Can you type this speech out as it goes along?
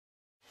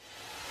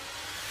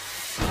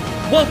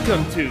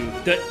Welcome to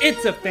the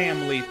It's a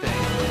Family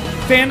Thing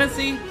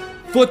Fantasy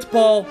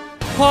Football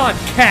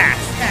Podcast.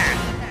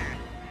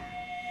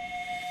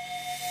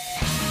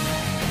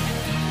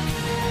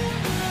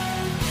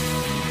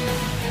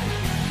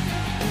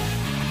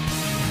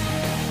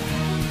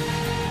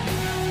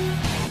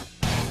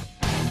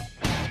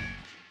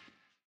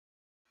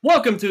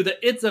 Welcome to the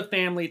It's a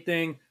Family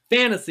Thing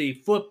Fantasy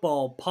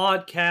Football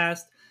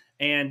Podcast,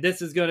 and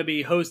this is going to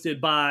be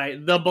hosted by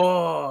the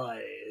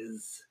boys.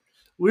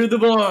 We're the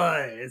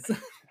boys.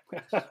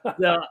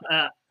 So,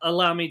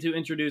 allow me to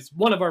introduce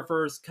one of our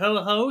first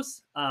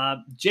co-hosts,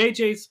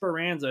 JJ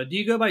Speranza. Do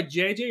you go by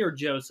JJ or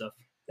Joseph?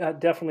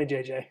 Definitely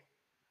JJ.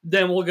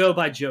 Then we'll go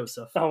by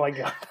Joseph. Oh my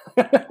God.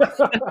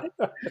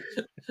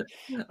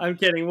 I'm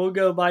kidding. We'll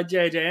go by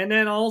JJ. And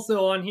then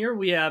also on here,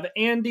 we have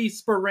Andy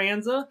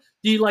Speranza.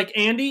 Do you like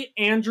Andy,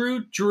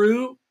 Andrew,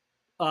 Drew,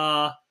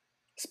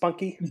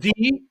 Spunky?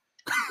 D?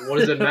 What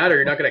does it matter?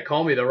 You're not going to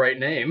call me the right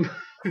name.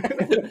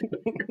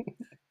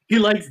 He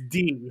likes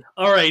D.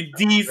 All right,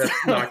 D. That's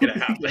not going to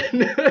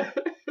happen.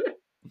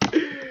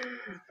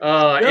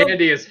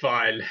 Andy is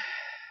fine.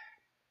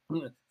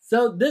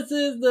 So this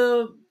is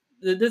a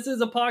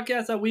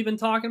podcast that we've been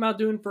talking about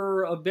doing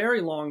for a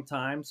very long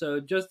time. So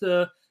just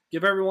to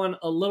give everyone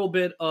a little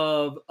bit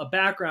of a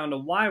background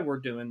of why we're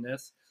doing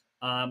this.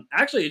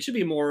 Actually, it should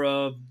be more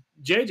of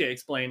JJ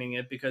explaining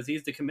it because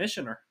he's the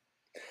commissioner.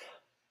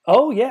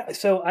 Oh, yeah.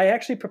 So I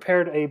actually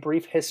prepared a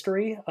brief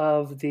history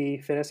of the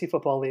Fantasy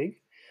Football League.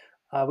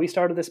 We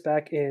started this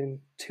back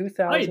in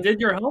 2000. Oh, you did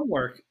your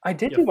homework. I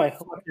did do my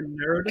homework.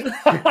 Nerd.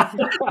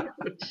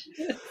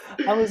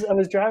 I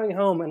was driving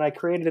home and I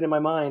created it in my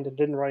mind and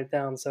didn't write it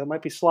down, so it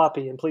might be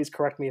sloppy. And please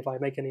correct me if I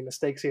make any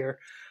mistakes here.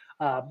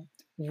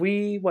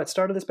 We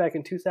started this back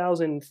in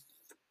 2000.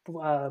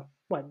 9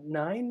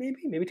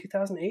 maybe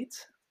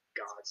 2008.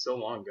 God, so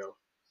long ago.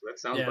 That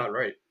sounds about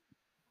right.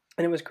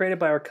 And it was created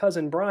by our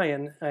cousin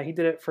Brian. He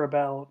did it for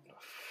about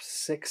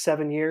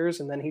 6-7 years,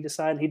 and then he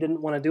decided he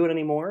didn't want to do it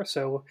anymore.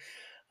 So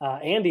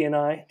Andy and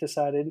I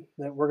decided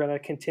that we're going to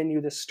continue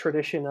this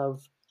tradition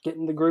of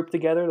getting the group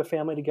together, the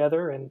family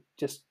together, and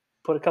just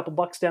put a couple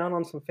bucks down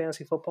on some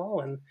fantasy football.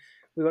 And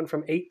we went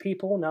from 8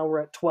 people, now we're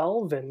at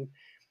 12, and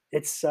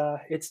it's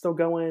still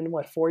going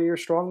 4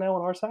 years strong now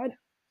on our side.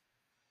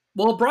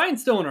 Well,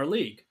 Brian's still in our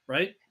league,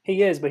 right?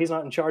 He is, but he's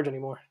not in charge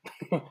anymore.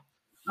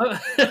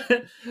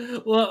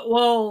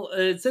 well,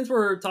 since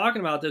we're talking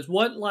about this,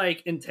 what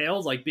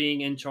entails being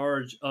in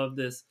charge of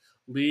this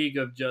league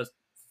of just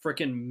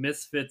freaking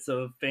misfits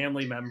of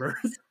family members?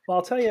 Well,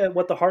 I'll tell you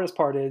what the hardest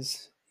part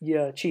is,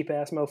 you cheap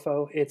ass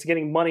mofo. It's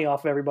getting money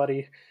off of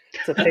everybody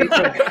to pay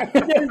for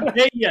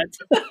it. Yet.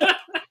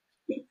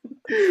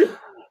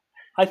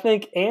 I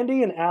think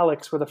Andy and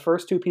Alex were the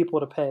first 2 people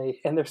to pay,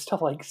 and there's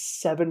still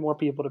 7 more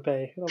people to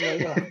pay. And I'm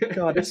like, oh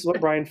God, this is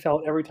what Brian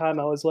felt every time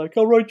I was like,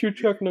 I'll write you a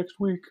check next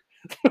week.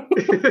 And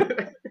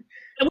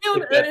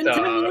 10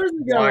 years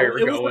ago,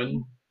 it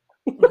was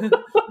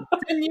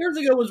 10 years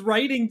ago was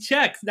writing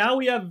checks. Now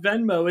we have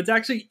Venmo. It's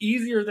actually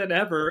easier than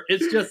ever.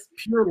 It's just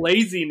pure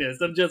laziness.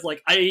 I'm just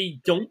I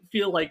don't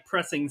feel like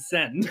pressing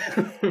send.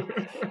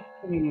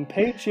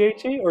 Pay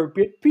JJ or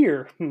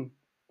beer?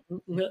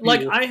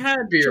 I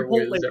had beer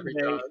Chipotle every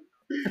time.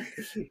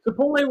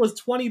 Chipotle was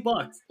 $20.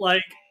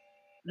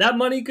 That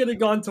money could have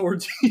gone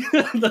towards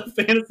the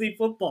fantasy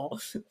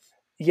football.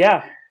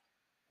 Yeah.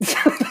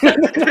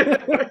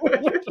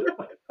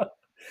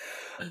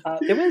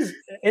 It was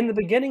in the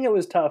beginning. It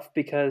was tough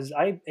because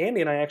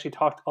Andy and I actually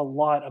talked a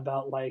lot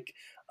about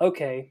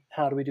okay,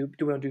 how do we do?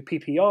 Do we want to do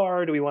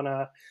PPR? Do we want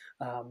to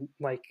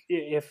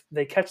if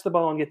they catch the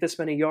ball and get this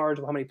many yards,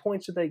 how many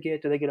points did they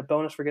get? Do they get a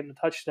bonus for getting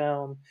a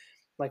touchdown?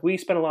 We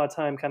spent a lot of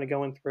time kind of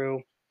going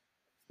through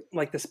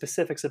the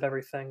specifics of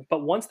everything.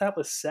 But once that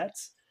was set,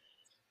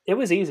 it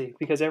was easy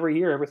because every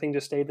year everything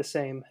just stayed the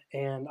same.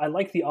 And I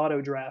like the auto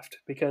draft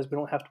because we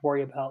don't have to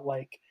worry about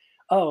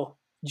oh,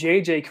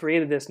 JJ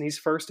created this and he's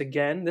first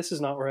again. This is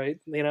not right.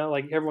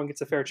 Everyone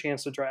gets a fair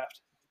chance to draft.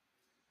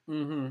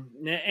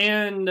 Mm-hmm.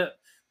 And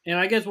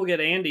I guess we'll get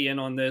Andy in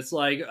on this.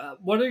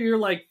 What are your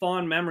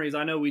fond memories?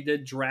 I know we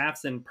did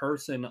drafts in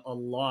person a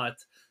lot.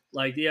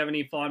 Do you have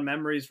any fond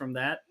memories from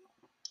that?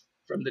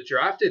 From the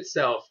draft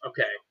itself,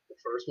 okay, the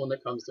first one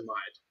that comes to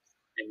mind,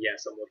 and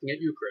yes, I'm looking at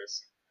you,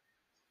 Chris.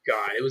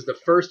 God, it was the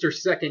first or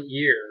second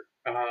year.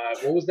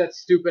 What was that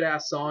stupid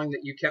ass song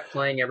that you kept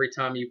playing every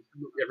time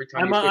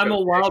I'm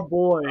a Wild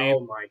Boy.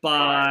 Oh my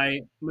by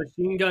God.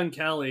 Machine Gun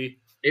Kelly.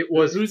 It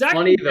was who's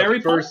funny. Actually very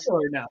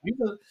popular now.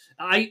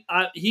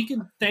 He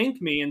can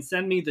thank me and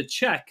send me the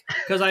check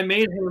because I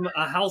made him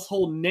a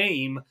household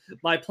name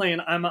by playing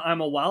I'm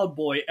a Wild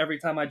Boy every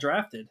time I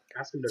drafted.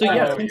 So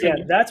yeah,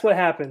 that's what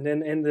happened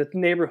in the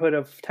neighborhood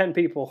of 10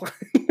 people.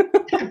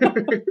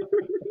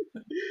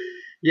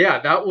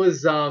 Yeah, that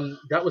was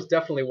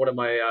definitely one of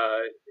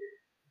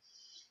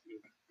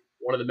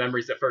the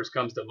memories that first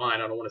comes to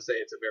mind. I don't want to say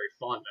it's a very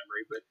fond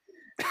memory, but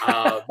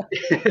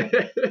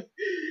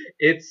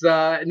it's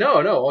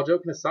no. All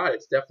joking aside,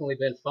 it's definitely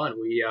been fun.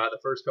 We the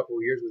first couple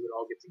of years we would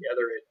all get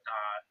together at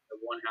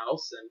one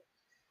house, and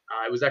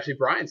it was actually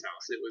Brian's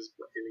house. It was,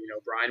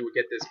 Brian would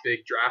get this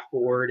big draft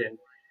board, and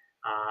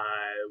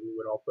we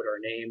would all put our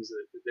names,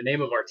 the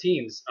name of our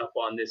teams up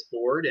on this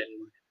board, and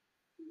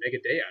make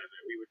a day out of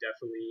it. We would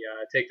definitely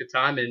take the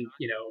time, and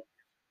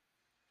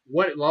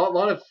what a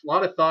lot of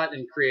thought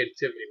and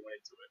creativity went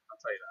into it. I'll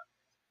tell you that.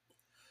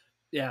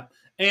 Yeah,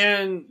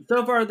 and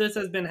so far this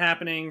has been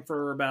happening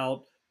for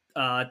about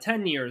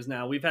 10 years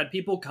now. We've had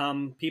people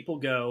come, people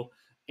go,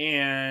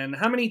 and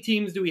how many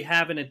teams do we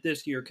have in it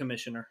this year,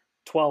 Commissioner?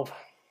 12.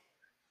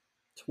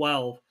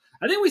 12.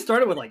 I think we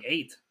started with like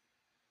 8.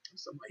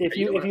 If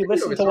you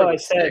listen to what I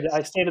said,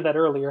 I stated that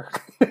earlier.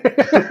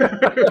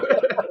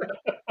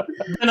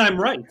 And I'm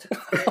right.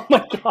 Oh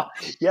my god!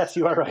 Yes,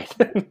 you are right.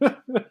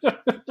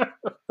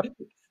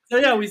 So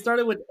yeah, we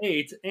started with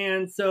 8,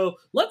 and so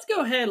let's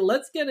go ahead.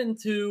 Let's get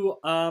into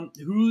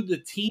who the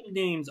team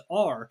names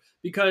are,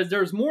 because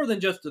there's more than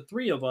just the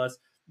 3 of us.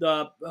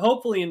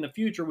 Hopefully in the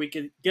future we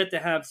could get to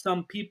have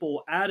some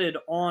people added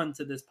on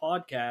to this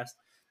podcast.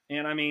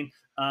 And I mean,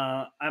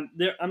 I'm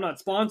not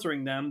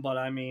sponsoring them, but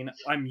I mean,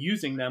 I'm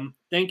using them.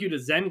 Thank you to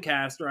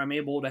Zencastr, I'm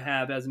able to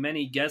have as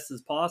many guests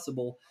as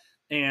possible,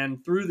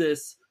 and through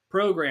this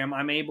program,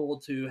 I'm able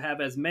to have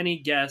as many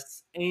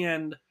guests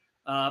and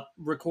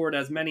record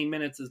as many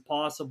minutes as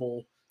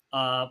possible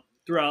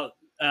throughout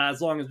as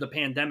long as the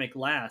pandemic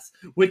lasts,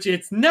 which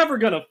it's never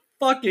gonna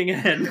fucking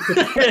end.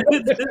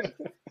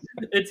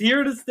 It's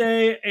here to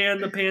stay,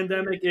 and the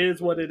pandemic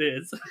is what it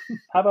is.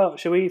 How about,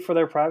 should we, for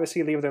their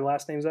privacy, leave their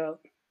last names out?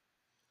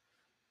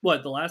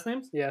 What, the last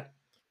names? Yeah.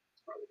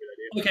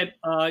 Okay,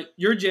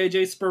 you're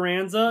JJ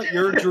Speranza.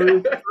 You're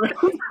Drew.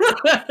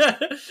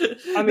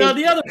 I mean, no,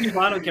 the other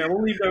people, I don't care.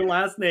 We'll leave their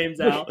last names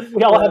out.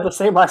 We all have the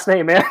same last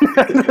name, man.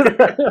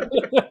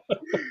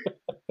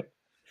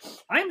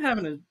 I'm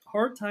having a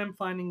hard time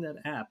finding that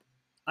app.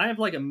 I have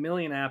like a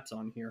million apps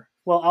on here.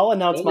 Well, I'll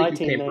announce my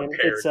team name.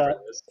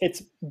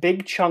 It's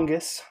Big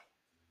Chungus.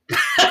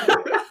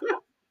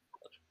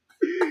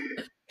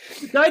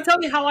 Did I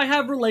tell you how I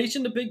have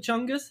relation to Big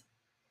Chungus?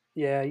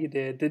 Yeah, you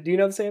did. Do you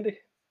know this, Andy?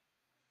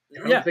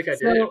 I don't think I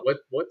did.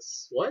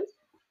 What?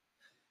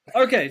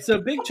 Okay,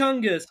 so Big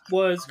Chungus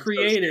was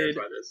created.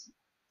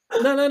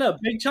 No.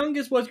 Big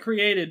Chungus was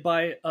created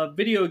by a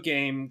video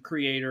game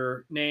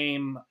creator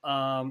named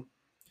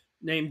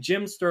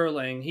Jim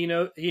Sterling.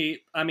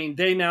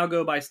 They now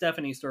go by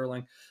Stephanie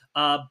Sterling.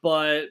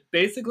 But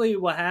basically,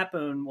 what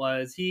happened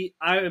was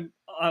I'm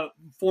a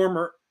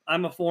former,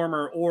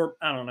 or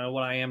I don't know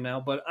what I am now,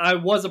 but I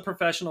was a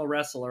professional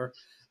wrestler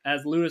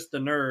as Lewis the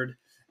Nerd,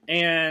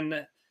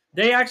 and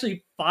they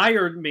actually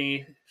fired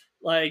me.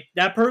 Like,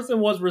 that person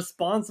was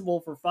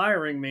responsible for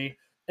firing me.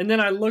 And then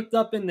I looked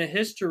up in the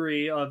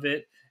history of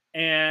it,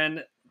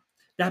 and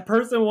that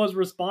person was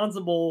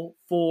responsible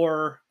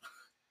for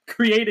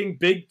creating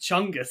Big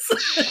Chungus.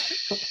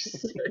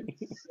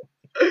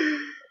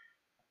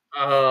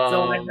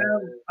 So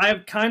I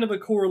have kind of a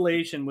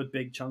correlation with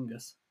Big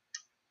Chungus.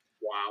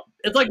 Wow.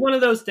 It's like one of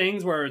those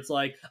things where it's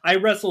like, I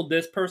wrestled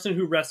this person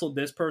who wrestled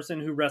this person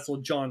who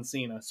wrestled John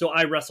Cena. So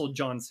I wrestled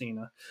John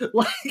Cena.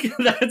 Like,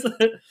 that's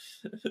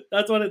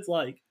what it's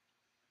like.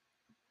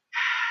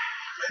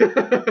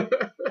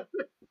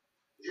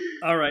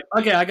 All right.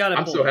 Okay, I got it.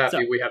 I'm so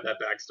happy we have that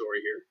backstory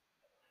here.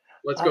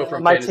 Let's go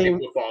from my fantasy team,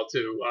 football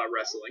to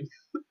wrestling.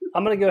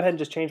 I'm going to go ahead and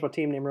just change my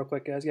team name real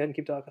quick, guys. Go ahead and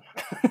keep talking.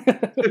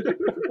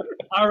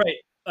 All right.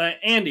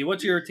 Andy,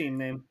 what's your team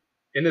name?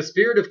 In the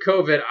spirit of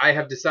COVID, I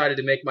have decided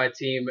to make my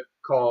team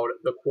called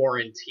the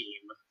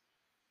Quarantine.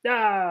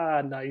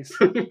 Ah, nice.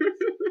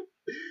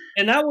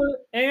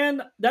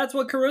 And that's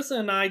what Carissa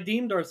and I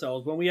deemed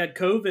ourselves when we had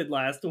COVID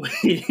last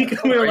week.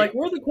 We were like,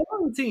 we're the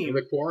Quarantine.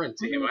 The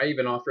Quarantine. I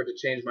even offered to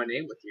change my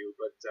name with you,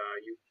 but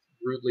you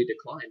rudely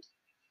declined.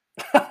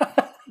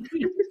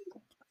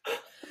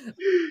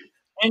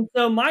 And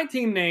so my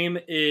team name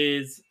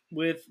is,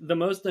 with the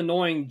most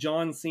annoying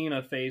John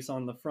Cena face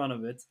on the front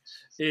of it,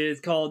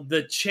 is called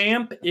The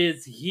Champ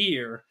Is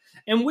Here.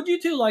 And would you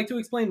two like to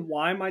explain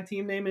why my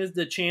team name is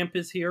The Champ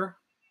Is Here?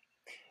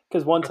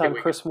 Because one time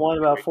Chris won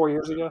about 4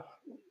 years ago.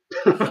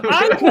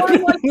 I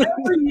won like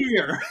every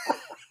year.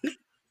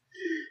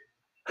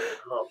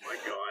 Oh my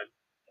god!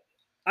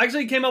 I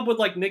actually came up with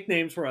like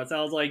nicknames for us.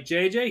 I was like,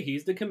 JJ,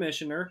 he's the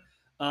commissioner.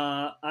 Here's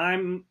how I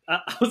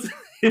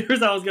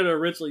was going to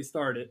originally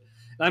start it.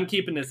 I'm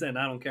keeping this in.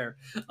 I don't care.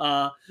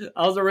 I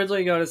was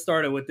originally going to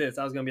start it with this.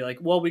 I was going to be like,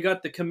 well, we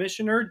got the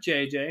commissioner,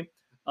 JJ.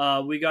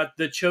 We got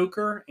the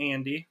choker,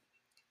 Andy.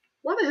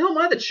 Why the hell am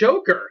I the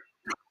choker?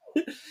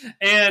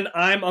 And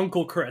I'm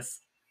Uncle Chris.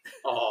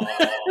 Oh,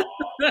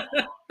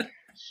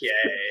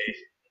 yay!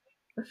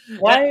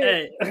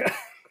 Why?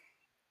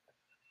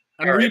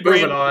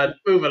 Moving on.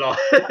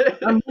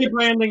 I'm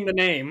rebranding the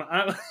name.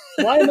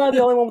 Why am I the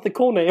only one with the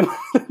cool name?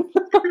 You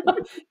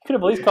could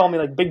have at least called me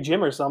like Big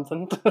Jim or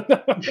something.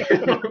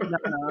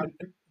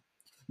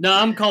 No,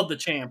 I'm called the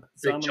Champ.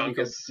 So Big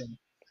Chungus.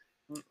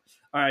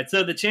 All right,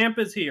 so the Champ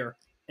is here,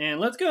 and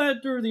let's go ahead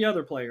through the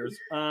other players.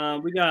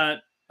 We got,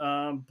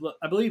 I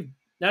believe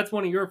that's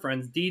one of your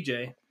friends,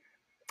 DJ.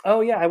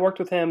 Oh yeah, I worked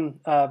with him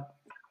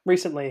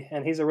recently,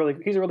 and he's a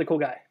really cool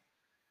guy.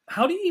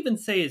 How do you even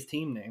say his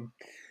team name?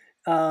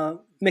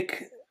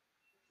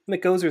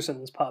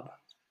 McGozerson's Pub.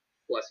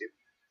 Bless you.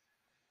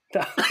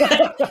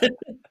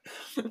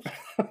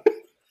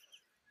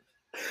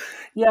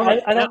 Yeah,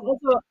 Okay, I now don't.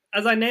 also,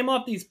 as I name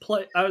off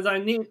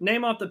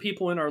name off the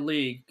people in our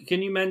league,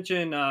 can you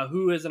mention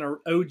who is an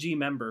OG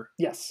member?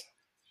 Yes,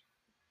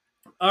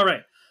 All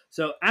right.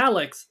 So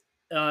Alex,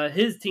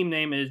 his team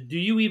name is Do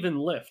You Even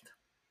Lift?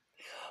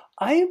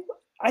 I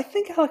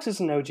think Alex is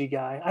an OG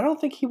guy. I don't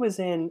think he was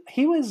in.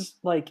 He was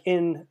like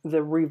in the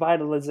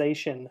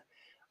revitalization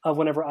of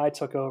whenever I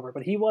took over,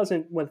 but he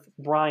wasn't with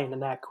Brian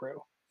and that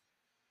crew.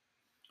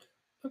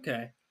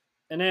 Okay.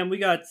 And then we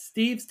got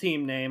Steve's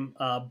team name,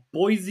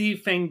 Boise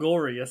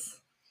Fangorius.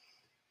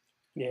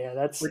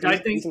 Yeah, Which I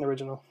think he's an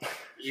original.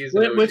 He's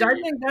an which I OG.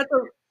 think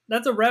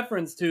that's a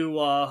reference to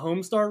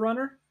Homestar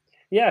Runner.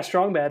 Yeah,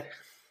 strong bad.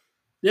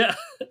 Yeah.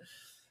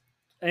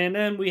 And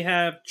then we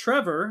have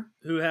Trevor,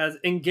 who has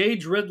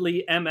Engage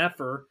Ridley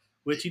MFer,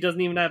 which he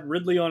doesn't even have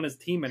Ridley on his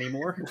team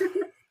anymore.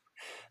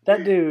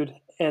 That dude,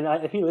 and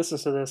if he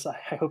listens to this,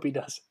 I hope he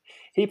does.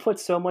 He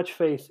puts so much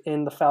faith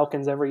in the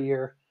Falcons every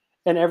year,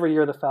 and every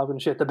year the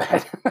Falcons shit the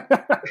bed.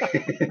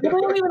 They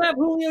don't even have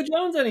Julio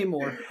Jones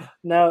anymore.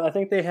 No, I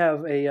think they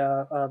have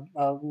a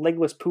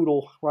legless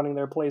poodle running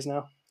their plays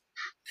now.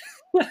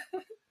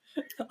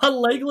 A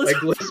legless.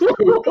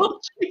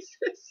 poodle.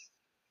 Jesus.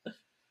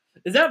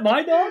 Is that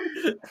my dog?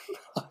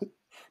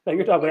 No,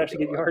 your dog would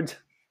actually get yards.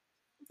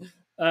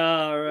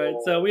 All right.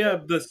 So we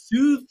have the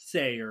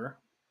Soothsayer,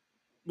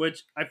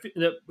 which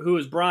who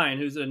is Brian,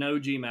 who's an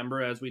OG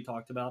member, as we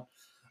talked about.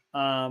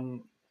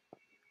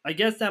 I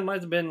guess that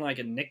might have been like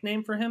a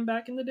nickname for him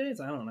back in the days.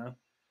 I don't know.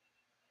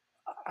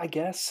 I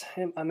guess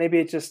maybe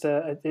it just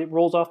it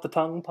rolls off the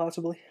tongue,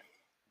 possibly.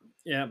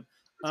 Yeah.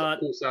 That's a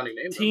cool sounding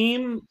name.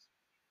 Team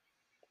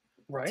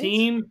Right.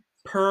 Team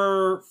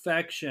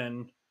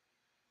Perfection.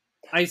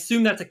 I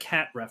assume that's a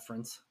cat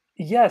reference.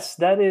 Yes,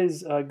 that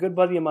is a good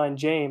buddy of mine,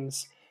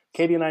 James.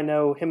 Katie and I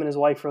know him and his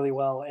wife really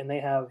well, and they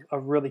have a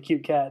really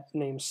cute cat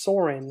named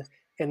Soren,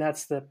 and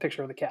that's the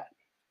picture of the cat.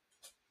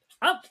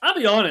 I'll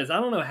be honest. I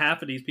don't know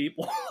half of these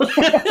people.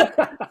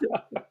 The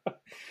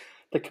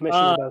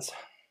commissioner does.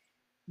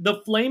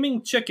 The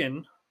Flaming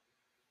Chicken.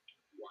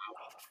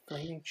 Oh, the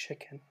Flaming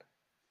Chicken.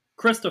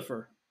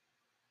 Christopher.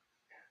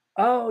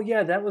 Oh,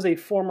 yeah, that was a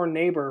former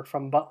neighbor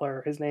from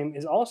Butler. His name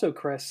is also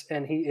Chris,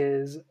 and he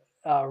is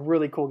a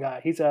really cool guy.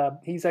 He's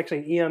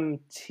actually an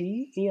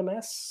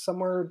EMS,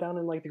 somewhere down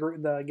in like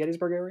the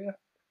Gettysburg area.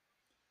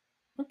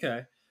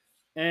 Okay.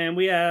 And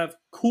we have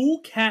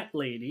Cool Cat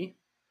Lady,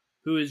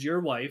 who is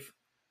your wife.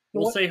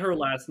 We'll say her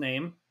last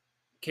name,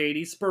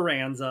 Katie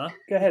Speranza.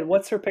 Go ahead.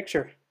 What's her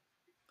picture?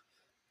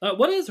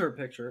 What is her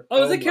picture?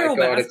 Oh, is it Carol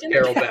God, Baskin? It's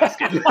Carol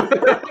Baskin.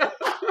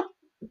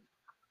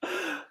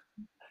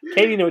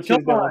 Katie knew what she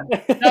was Come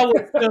doing. That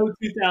was so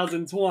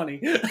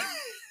 2020.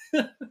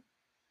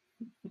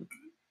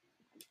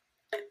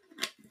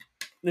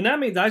 And that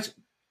means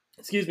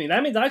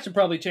I should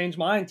probably change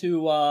mine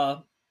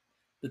to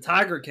the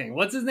Tiger King.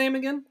 What's his name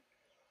again?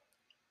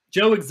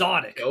 Joe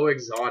Exotic. Go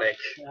Exotic.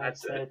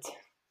 That's it.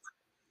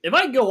 If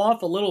I go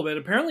off a little bit,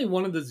 apparently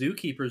one of the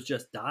zookeepers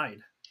just died.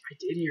 I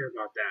did hear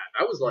about that.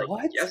 That was like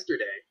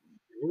yesterday.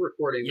 We're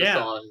recording this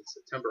on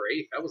September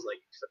 8th. That was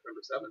like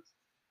September 7th.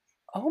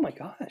 Oh my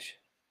gosh.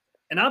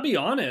 And I'll be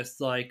honest,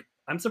 like,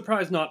 I'm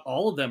surprised not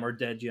all of them are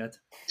dead yet.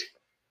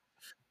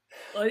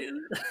 Like,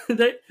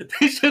 they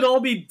should all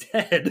be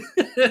dead.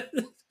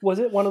 Was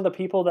it one of the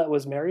people that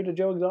was married to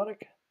Joe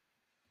Exotic?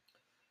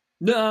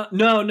 No.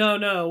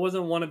 It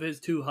wasn't one of his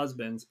two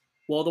husbands.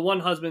 Well, the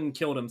one husband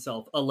killed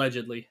himself,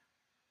 allegedly.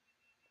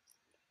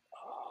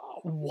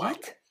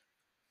 What?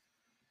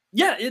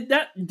 Yeah,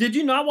 did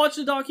you not watch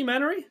the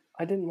documentary?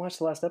 I didn't watch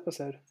the last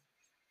episode.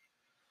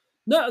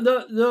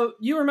 No,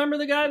 you remember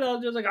the guy that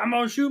was just like, I'm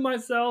gonna shoot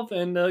myself,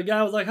 and the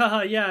guy was like,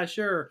 haha, yeah,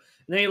 sure.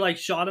 And then he like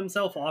shot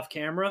himself off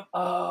camera.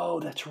 Oh,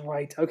 that's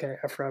right. Okay,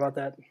 I forgot about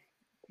that.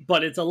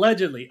 But it's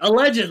allegedly.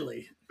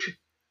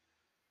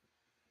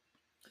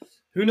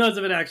 Who knows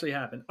if it actually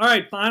happened? All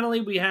right, finally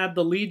we have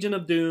the Legion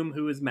of Doom,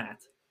 who is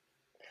Matt.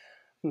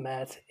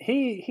 Matt,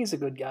 he's a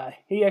good guy.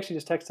 He actually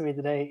just texted me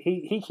today.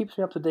 He keeps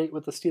me up to date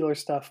with the Steelers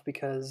stuff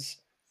because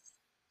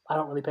I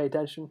don't really pay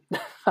attention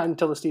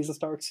until the season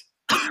starts.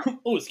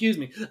 Oh, excuse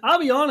me. I'll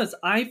be honest,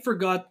 I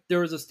forgot there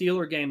was a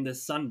Steeler game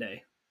this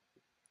Sunday.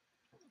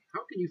 How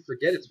can you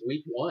forget it's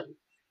week 1?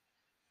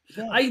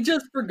 Yeah. I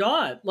just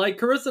forgot. Like,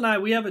 Carissa and I,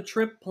 we have a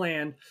trip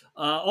planned.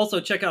 Also,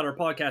 check out our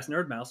podcast,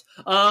 Nerd Mouse.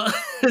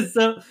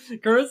 So,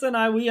 Carissa and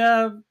I,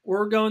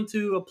 we're going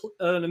to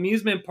an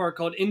amusement park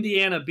called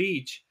Indiana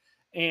Beach,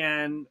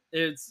 and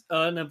it's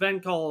an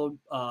event called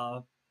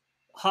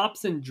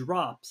Hops and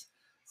Drops.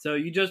 So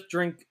you just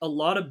drink a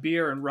lot of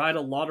beer and ride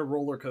a lot of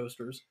roller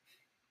coasters.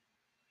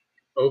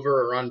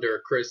 Over or under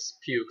Chris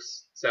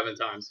pukes 7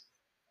 times?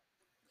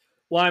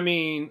 Well, I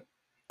mean,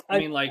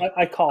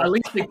 I call at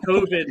least the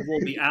COVID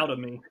will be out of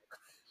me.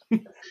 Good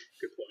point.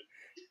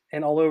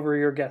 And all over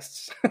your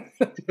guests.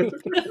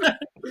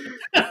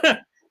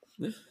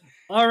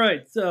 All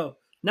right, so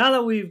now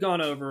that we've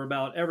gone over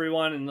about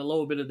everyone and a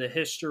little bit of the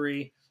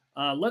history,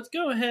 let's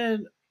go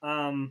ahead.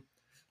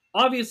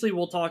 Obviously,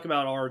 we'll talk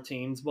about our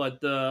teams, but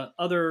the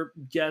other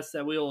guests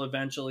that we'll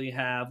eventually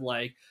have,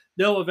 like,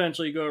 they'll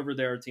eventually go over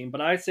their team.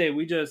 But I say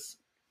we just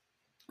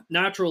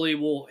naturally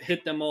will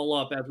hit them all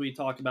up as we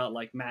talk about,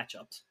 like,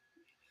 matchups.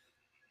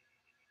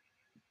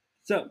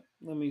 So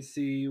let me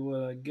see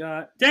what I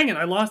got. Dang it,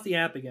 I lost the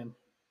app again.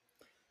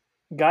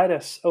 Guide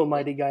us, oh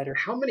mighty guider.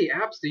 How many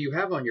apps do you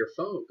have on your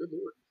phone? Good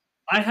lord.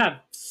 I have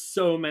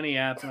so many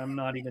apps, and I'm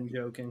not even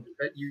joking.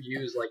 I bet you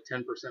use like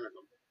 10% of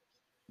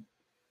them.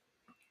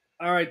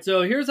 All right,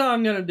 so here's how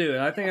I'm going to do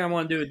it. I think I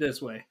want to do it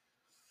this way.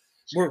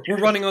 We're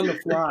running on the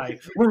fly.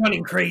 We're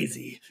running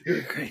crazy.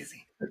 We're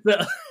crazy.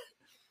 So,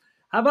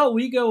 how about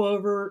we go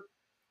over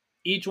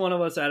each one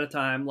of us at a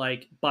time,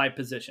 like by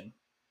position,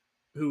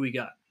 who we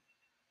got.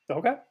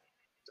 Okay.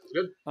 Sounds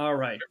good. All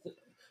right.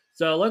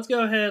 So let's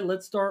go ahead.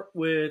 Let's start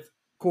with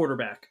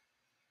quarterback.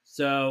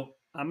 So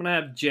I'm going to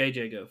have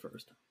JJ go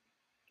first.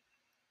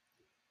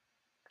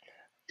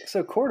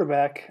 So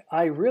quarterback,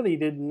 I really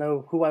didn't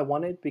know who I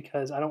wanted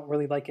because I don't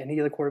really like any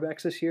of the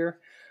quarterbacks this year.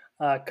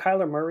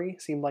 Kyler Murray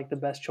seemed like the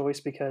best choice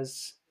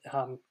because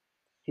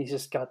he's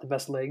just got the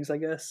best legs, I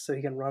guess, so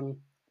he can run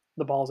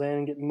the balls in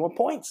and get more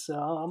points. So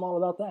I'm all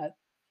about that.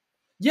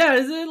 Yeah,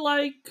 is it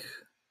like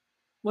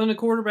when the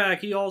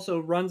quarterback, he also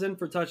runs in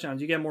for touchdowns?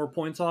 You get more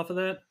points off of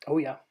that? Oh,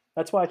 yeah.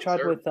 That's why I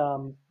tried with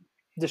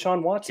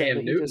Deshaun Watson.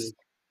 Cam Newton.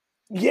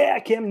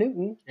 Cam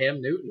Newton.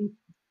 Cam Newton.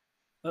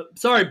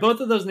 Sorry, both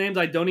of those names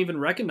I don't even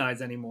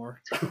recognize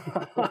anymore.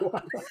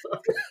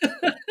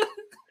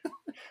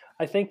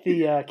 I think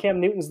the Cam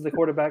Newton's the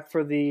quarterback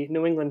for the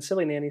New England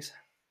Silly Nannies.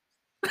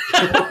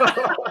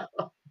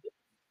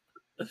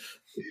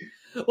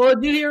 Well,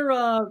 did you hear,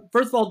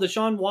 first of all,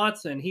 Deshaun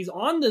Watson, he's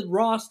on the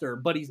roster,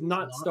 but he's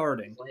not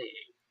starting. Playing.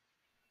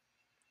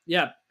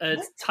 Yeah,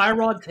 it's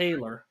Tyrod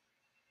Taylor.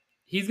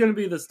 He's going to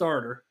be the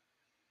starter.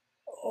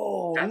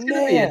 Oh, that's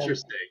going to be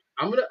interesting.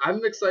 I'm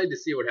excited to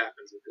see what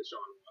happens with Deshaun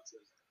Watson.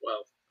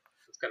 Well,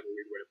 that's kind of a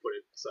weird way to put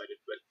it, excited,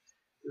 but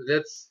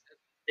it's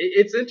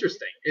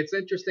interesting. It's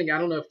interesting. I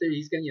don't know if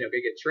he's going to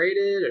get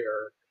traded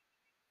or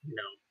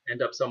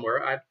end up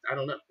somewhere. I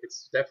don't know.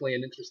 It's definitely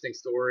an interesting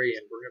story,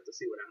 and we're going to have to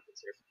see what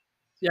happens here.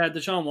 Yeah,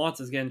 Deshaun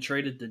Watson's getting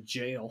traded to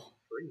jail.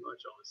 Pretty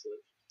much,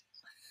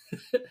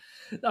 honestly.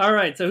 All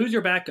right, so who's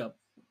your backup?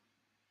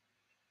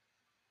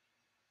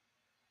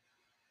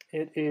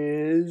 It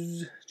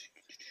is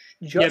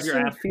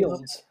Justin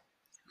Fields.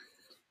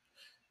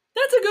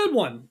 That's a good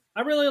one.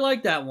 I really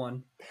like that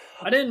one.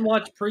 I didn't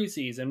watch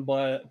preseason,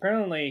 but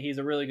apparently he's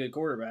a really good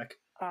quarterback.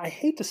 I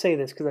hate to say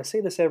this because I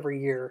say this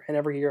every year, and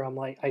every year I'm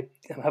like, I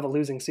have a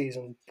losing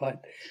season,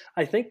 but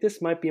I think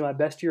this might be my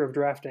best year of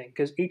drafting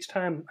because each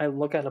time I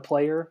look at a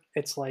player,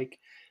 it's like,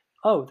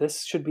 oh,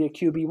 this should be a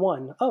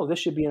QB1. Oh, this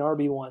should be an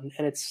RB1.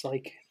 And it's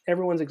like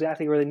everyone's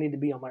exactly where they need to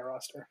be on my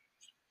roster.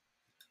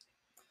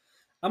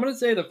 I'm going to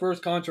say the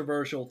first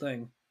controversial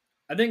thing.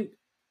 I think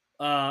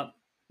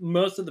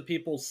most of the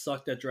people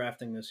sucked at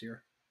drafting this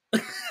year.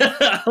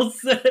 I'll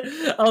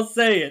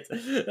say it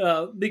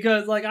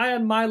because like I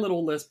had my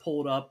little list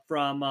pulled up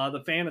from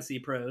the Fantasy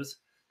Pros.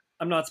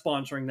 I'm not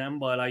sponsoring them,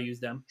 but I use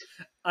them.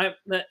 I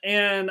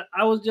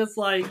was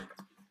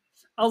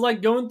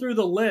going through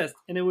the list,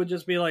 and it would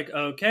just be like,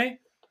 okay,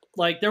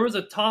 like there was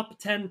a top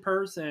 10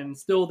 person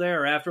still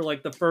there after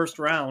like the first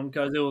round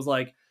because it was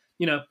like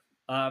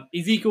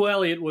Ezekiel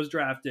Elliott was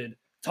drafted.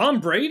 Tom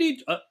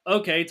Brady,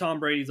 okay, Tom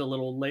Brady's a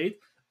little late.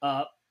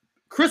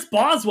 Chris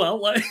Boswell,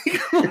 like,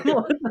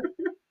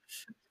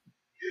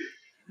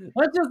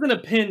 that's just an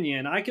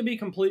opinion. I could be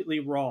completely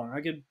wrong. I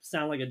could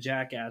sound like a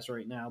jackass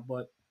right now,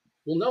 but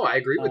well, no, I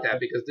agree with that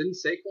because didn't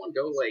Saquon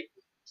go like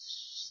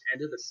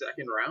end of the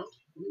second round?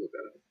 Let me look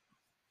that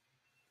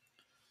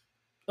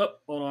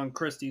up. Oh, hold on,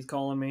 Christy's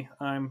calling me.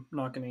 I'm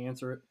not going to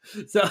answer it.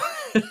 So,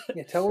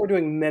 yeah, tell her we're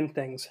doing men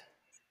things.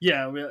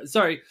 Yeah,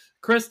 sorry,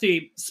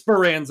 Christy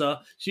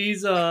Speranza.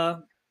 She's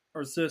our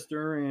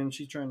sister, and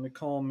she's trying to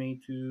call me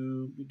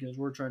because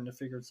we're trying to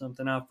figure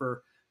something out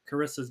for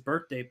Carissa's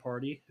birthday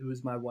party, who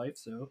is my wife.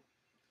 So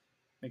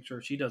make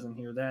sure she doesn't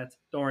hear that.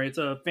 Don't worry, it's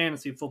a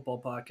fantasy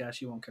football podcast.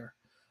 She won't care.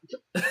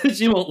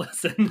 She won't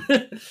listen.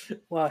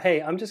 Well,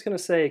 hey, I'm just gonna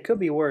say it could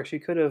be worse.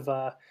 You could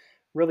have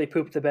really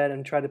pooped the bed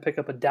and tried to pick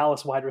up a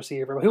Dallas wide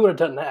receiver. Who would have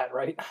done that,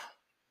 right?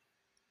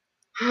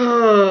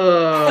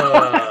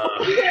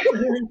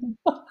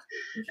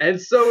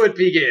 And so it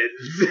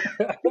begins.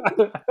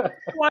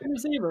 Wide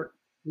receiver.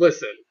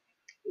 Listen.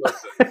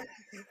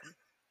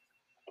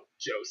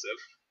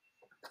 Joseph.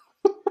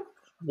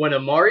 When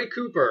Amari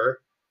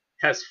Cooper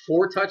has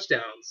 4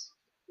 touchdowns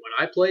when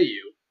I play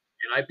you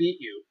and I beat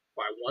you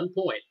by 1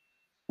 point,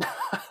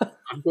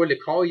 I'm going to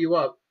call you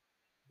up,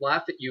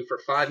 laugh at you for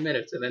 5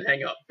 minutes, and then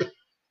hang up.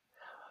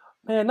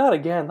 Man, not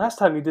again. Last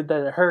time you did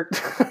that, it hurt.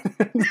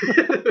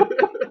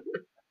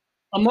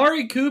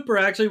 Amari Cooper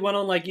actually went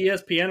on like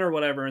ESPN or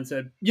whatever and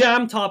said, yeah,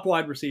 I'm top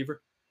wide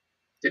receiver.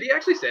 Did he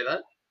actually say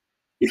that?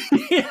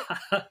 Yeah.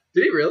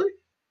 Did he really?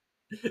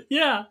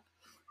 Yeah.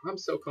 I'm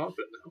so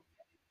confident now.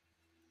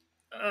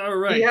 All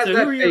right. He has so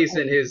that who are your face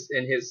in his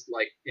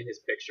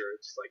picture.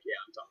 It's just like, yeah,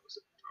 I'm top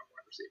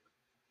wide receiver.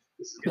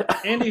 This is good.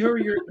 Andy,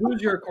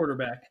 who's your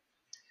quarterback?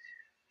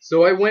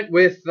 So I went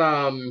with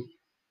a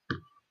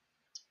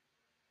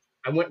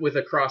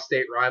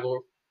cross-state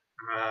rival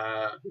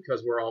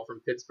because we're all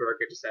from Pittsburgh.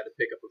 I just had to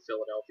pick up a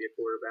Philadelphia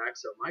quarterback.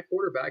 So my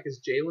quarterback is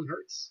Jalen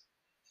Hurts.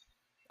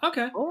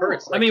 Okay.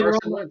 Hurts, like I mean,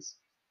 Carson Wentz.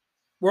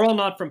 We're all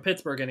not from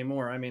Pittsburgh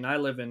anymore. I mean, I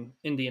live in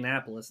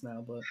Indianapolis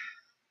now, but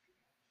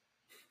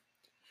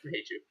I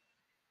hate you.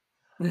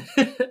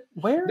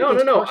 Where? No.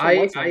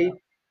 Wentz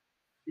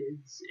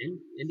It's in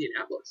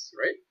Indianapolis,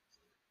 right?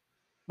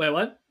 wait,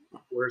 what?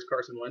 Where's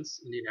Carson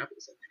Wentz?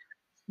 Indianapolis.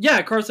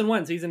 Yeah, Carson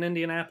Wentz. He's in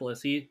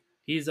Indianapolis.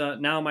 He's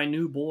now my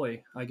new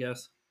boy, I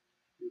guess.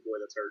 New boy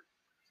that's hurt.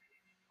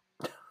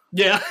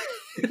 Yeah.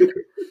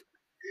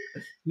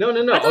 No.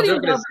 I'll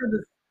jump in.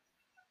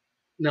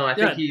 No, I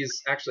think Yeah.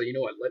 he's actually. You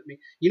know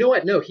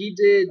what? No, he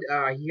did.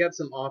 He had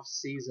some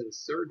off-season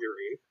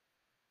surgery,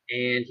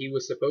 and he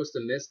was supposed to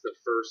miss the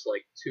first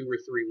 2 or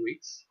 3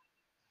 weeks.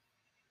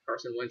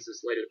 Carson Wentz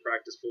is slated to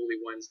practice fully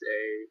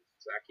Wednesday.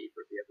 Zach Heath,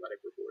 The Athletic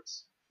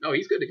reports. No,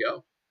 he's good to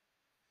go.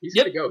 He's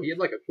good to go. He had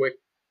a quick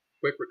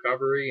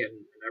recovery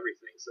and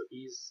everything, so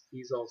he's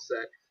all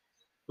set.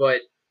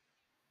 But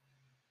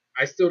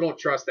I still don't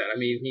trust that. I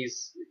mean,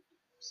 he's 6%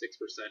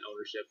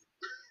 ownership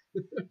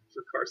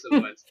for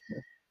Carson Wentz.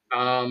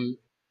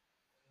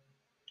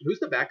 Who's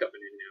the backup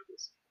in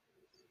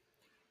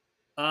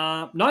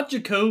Indianapolis? Not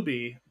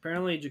Jacoby.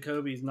 Apparently,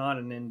 Jacoby's not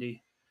an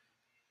Indy.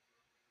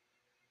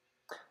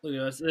 Look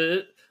at us.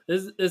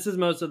 This is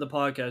most of the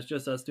podcast,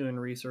 just us doing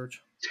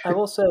research. I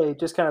will say,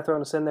 just kind of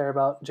throwing us in there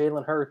about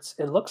Jalen Hurts,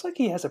 it looks like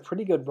he has a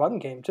pretty good run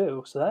game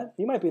too. So that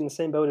you might be in the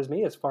same boat as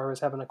me as far as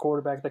having a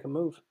quarterback that can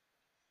move.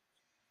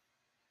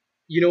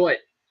 You know what?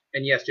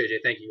 And yes,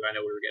 JJ, thank you. I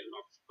know we were getting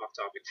off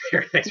topic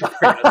there. Thanks for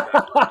bringing us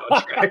back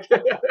on track.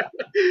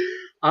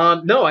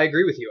 No, I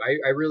agree with you.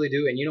 I really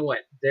do. And you know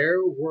what?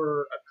 There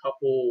were a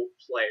couple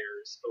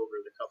players over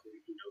the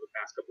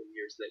past couple of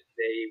years that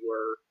they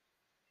were,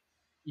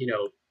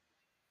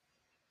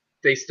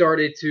 they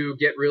started to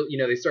get real.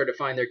 They started to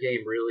find their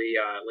game really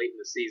late in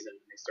the season.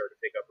 And they started to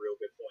pick up real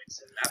good points,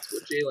 and that's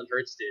what Jalen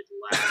Hurts did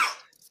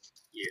last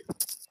year.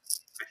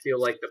 I feel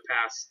like the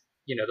past,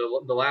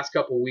 the last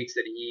couple of weeks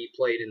that he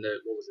played in the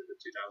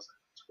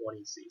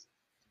 2020 season,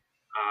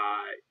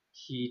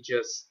 he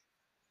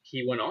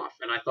went off,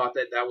 and I thought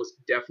that was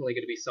definitely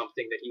going to be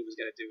something that he was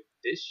going to do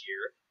this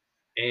year.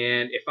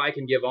 And if I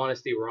can give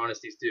honesty where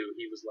honesty's due,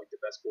 he was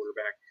the best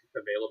quarterback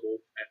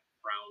available at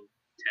round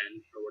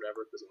 10 or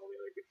whatever, because all the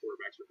other good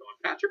quarterbacks were gone.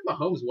 Patrick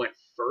Mahomes went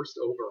first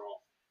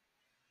overall.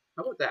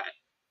 How about that?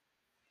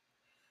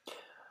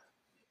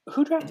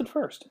 Who drafted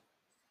first?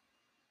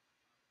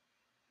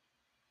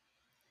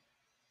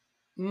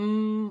 Let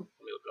me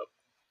look up.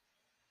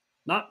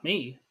 Not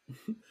me.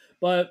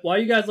 But while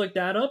you guys look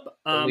that up,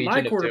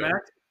 my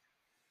quarterback.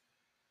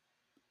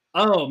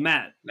 Oh,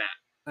 Matt.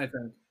 I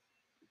think.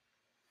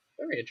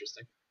 Very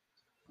interesting.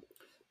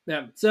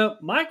 Yeah. So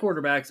my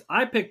quarterbacks,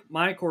 I pick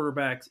my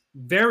quarterbacks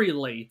very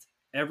late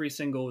every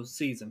single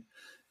season,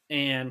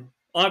 and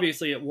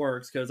obviously it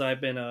works because I've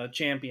been a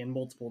champion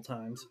multiple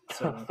times.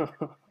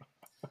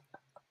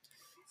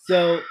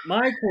 So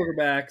my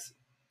quarterbacks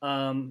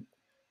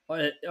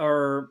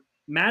are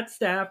Matt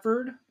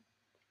Stafford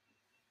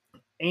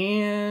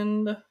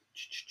and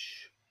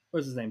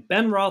what's his name?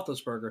 Ben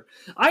Roethlisberger.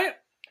 I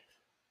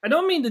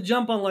don't mean to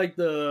jump on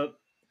the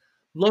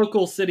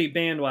local city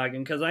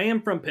bandwagon because I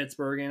am from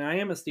Pittsburgh and I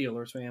am a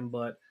Steelers fan,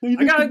 but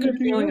I got a good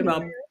feeling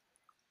about.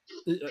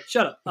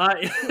 Shut up!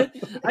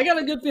 I got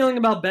a good feeling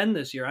about Ben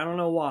this year. I don't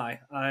know why.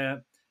 I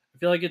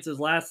feel like it's his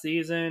last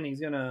season.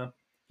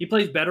 He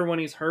plays better when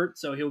he's hurt,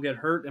 so he'll get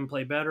hurt and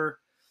play better.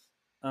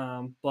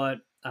 But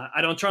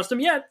I don't trust him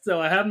yet, so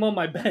I have him on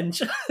my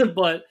bench.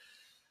 But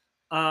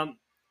I'll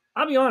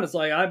be honest,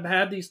 I've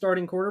had these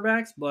starting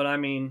quarterbacks, but I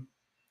mean,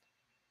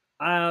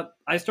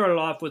 I started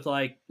off with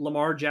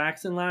Lamar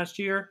Jackson last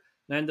year,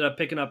 and I ended up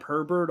picking up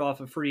Herbert off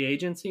of free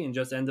agency and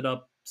just ended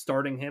up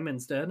starting him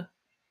instead.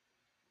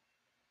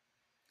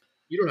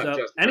 You don't have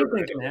Justin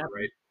Herbert anymore,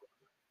 right?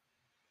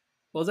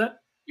 What was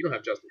that? You don't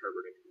have Justin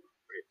Herbert anymore,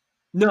 right?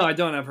 No, I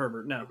don't have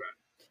Herbert, no. Okay.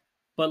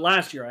 But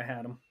last year I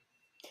had him.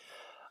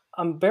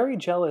 I'm very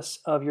jealous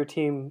of your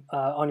team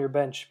on your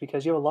bench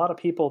because you have a lot of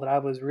people that I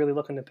was really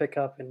looking to pick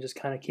up and just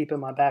kind of keep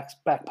in my back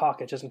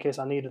pocket just in case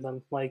I needed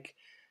them. Like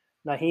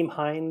Nyheim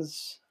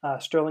Hines,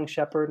 Sterling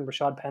Shepard, and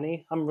Rashad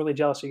Penny. I'm really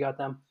jealous you got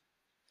them.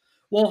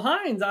 Well,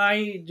 Hines,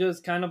 I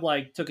just kind of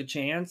took a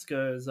chance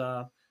because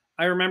I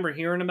remember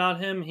hearing about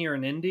him here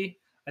in Indy.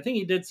 I think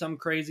he did some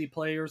crazy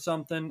play or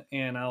something,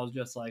 and I was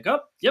just like, oh,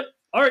 yep,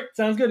 all right,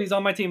 sounds good. He's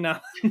on my team now.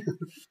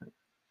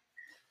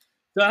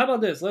 So how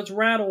about this? Let's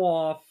rattle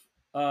off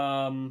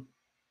our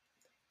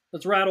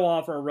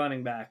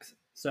running backs.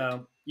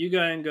 So you go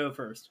ahead and go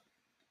first.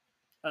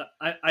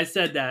 I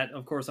said that.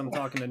 Of course, I'm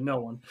talking to no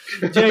one.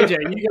 JJ,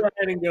 you go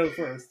ahead and go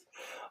first.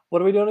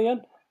 What are we doing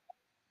again?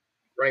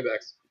 Running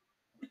backs.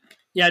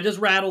 Yeah, just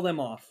rattle them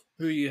off.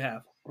 Who you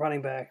have?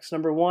 Running backs.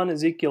 Number 1,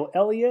 Ezekiel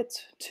Elliott.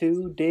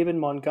 2, David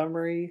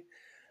Montgomery.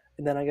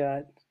 And then I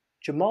got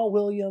Jamal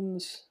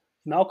Williams,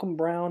 Malcolm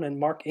Brown, and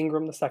Mark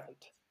Ingram II.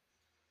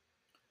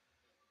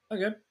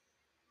 Okay.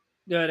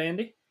 Go ahead,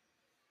 Andy.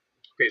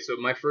 Okay, so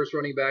my first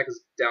running back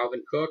is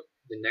Dalvin Cook.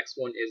 The next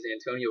one is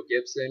Antonio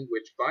Gibson,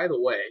 which, by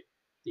the way,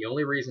 the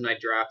only reason I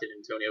drafted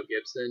Antonio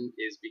Gibson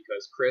is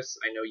because, Chris,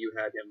 I know you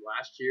had him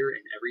last year,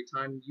 and every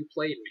time you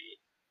played me,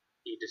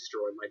 he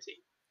destroyed my team.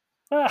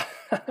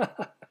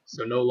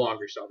 So no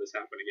longer shall this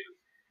happen again.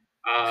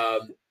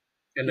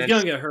 And He's then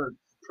going to get hurt.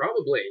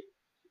 Probably.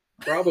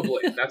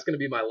 That's going to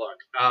be my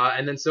luck.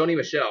 And then Sony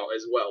Michel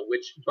as well,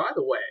 which, by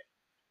the way,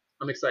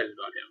 I'm excited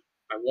about him.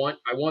 I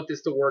want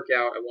this to work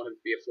out. I want him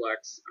to be a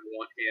flex. I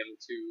want him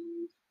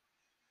to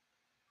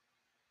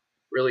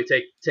really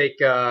take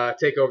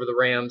over the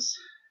Rams.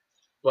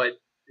 But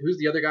who's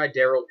the other guy?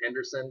 Darrell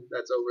Henderson.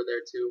 That's over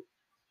there too.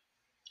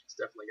 It's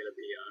definitely going to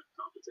be a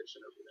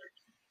competition over there.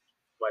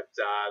 But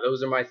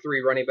those are my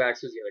 3 running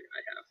backs. Who's the other guy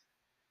I have?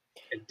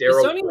 And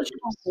Darrell. Is Sony Michel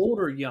old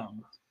or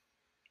young?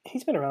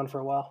 He's been around for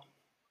a while.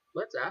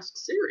 Let's ask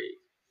Siri.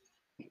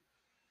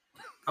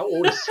 How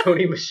old is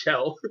Sony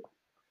Michel?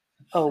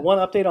 Oh, one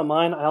update on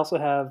mine. I also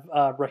have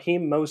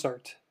Raheem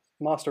Mostert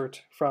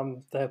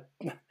from the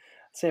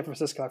San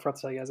Francisco. I forgot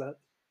to tell you guys that.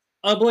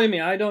 Believe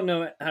me, I don't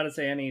know how to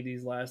say any of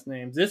these last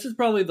names. This is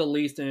probably the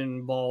least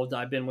involved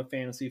I've been with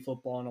fantasy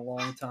football in a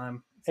long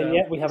time. So. And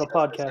yet we have a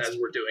podcast. As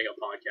we're doing a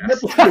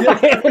podcast.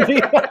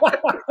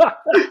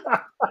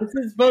 This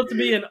is supposed to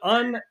be an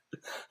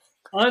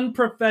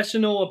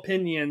unprofessional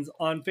opinions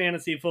on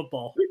fantasy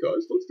football. Hey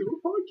guys, let's do a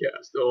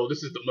podcast. Oh,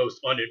 this is the most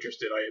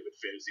uninterested I am in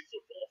fantasy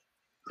football.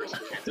 Chris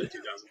Johansson,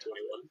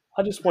 2021.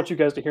 I just want you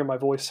guys to hear my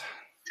voice.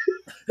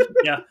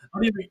 Yeah,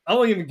 I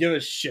don't even give a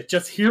shit.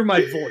 Just hear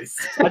my voice.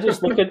 I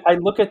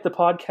look at the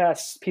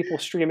podcasts people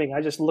streaming. I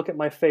just look at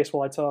my face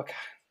while I talk.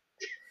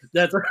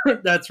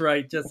 That's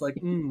right. Just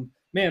like,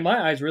 man,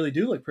 my eyes really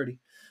do look pretty.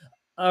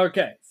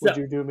 Okay, so Would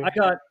you do me? I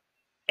got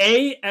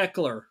A.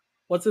 Eckler.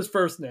 What's his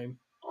first name?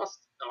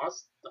 Austin?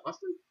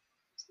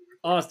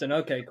 Austin.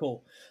 Okay,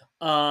 cool.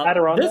 This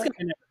Adirondack? guy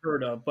I never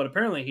heard of, but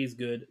apparently he's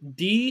good.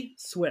 D.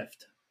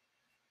 Swift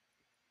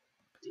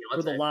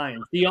for the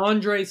Lions.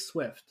 DeAndre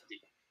Swift.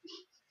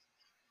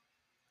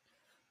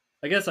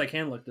 I guess I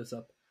can look this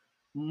up.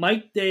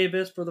 Mike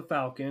Davis for the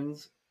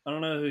Falcons. I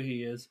don't know who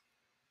he is.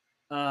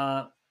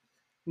 Naeem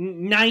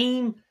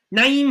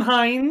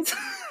Hines.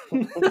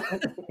 Did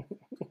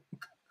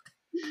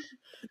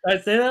I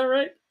say that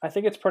right? I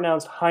think it's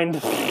pronounced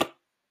Hind.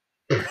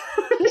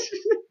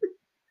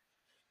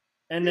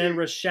 And then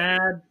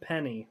Rashad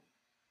Penny.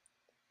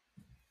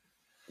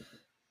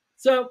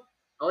 So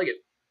I like it.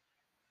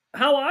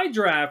 How I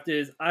draft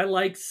is I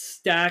like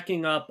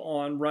stacking up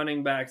on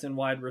running backs and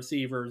wide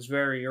receivers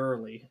very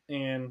early.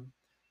 And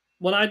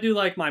when I do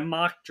like my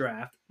mock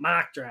draft,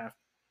 is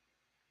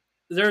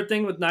there a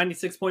thing with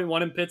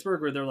 96.1 in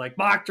Pittsburgh where they're like,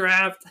 mock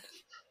draft?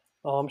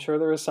 Oh, I'm sure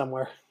there is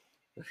somewhere.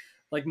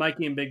 Like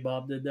Mikey and Big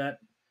Bob did that.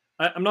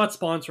 I'm not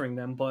sponsoring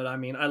them, but I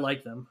mean, I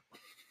like them.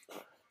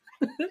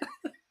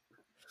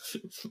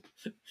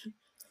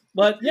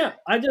 But yeah,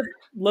 I just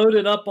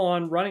loaded up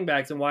on running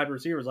backs and wide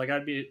receivers. Like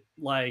I'd be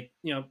like,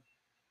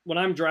 when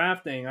I'm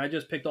drafting, I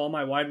just picked all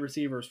my wide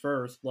receivers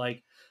first.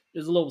 Like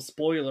there's a little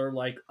spoiler.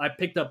 Like I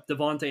picked up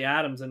Devontae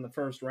Adams in the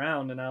first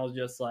round, and I was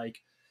just like,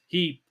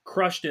 he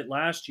crushed it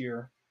last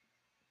year.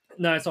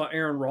 And then I saw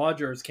Aaron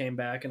Rodgers came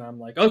back, and I'm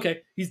like,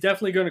 okay, he's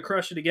definitely going to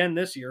crush it again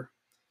this year.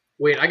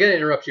 Wait, I gotta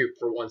interrupt you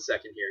for 1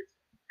 second here.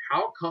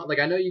 I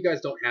know you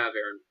guys don't have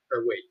Aaron,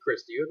 or wait,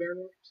 Chris, do you have Aaron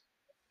Rodgers?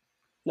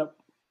 Nope.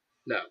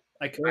 No.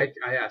 I could. I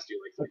asked you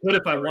I could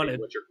if I wanted.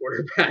 What your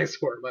quarterbacks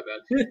were. My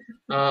bad.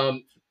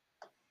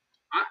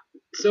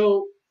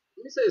 So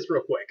let me say this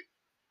real quick.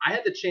 I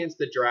had the chance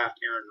to draft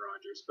Aaron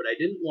Rodgers, but I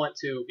didn't want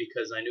to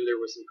because I knew there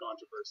was some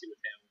controversy with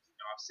him in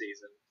the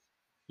offseason.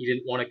 He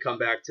didn't want to come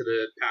back to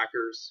the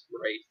Packers,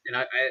 right? And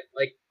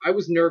I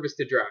was nervous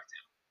to draft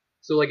him.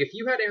 So like, if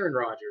you had Aaron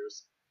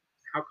Rodgers,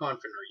 how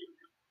confident are you in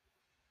him?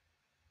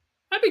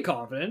 I'd be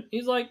confident.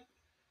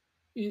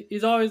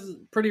 He's always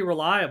pretty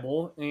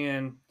reliable,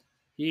 and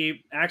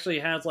he actually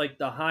has like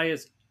the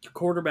highest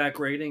quarterback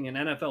rating in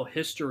NFL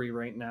history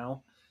right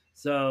now.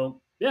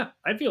 So yeah,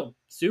 I feel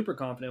super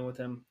confident with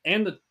him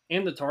and the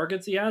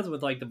targets he has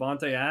with like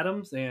Devontae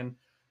Adams, and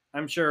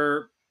I'm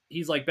sure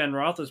he's like Ben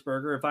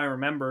Roethlisberger. If I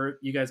remember,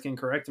 you guys can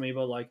correct me,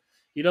 but like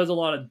he does a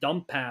lot of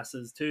dump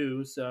passes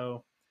too.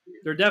 So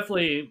they're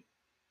definitely.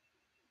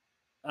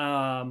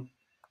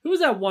 Who was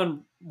that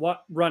one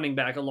running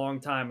back a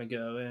long time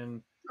ago?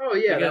 And oh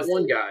yeah, that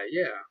one guy,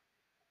 yeah.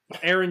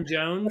 Aaron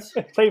Jones.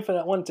 Played for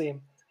that one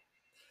team.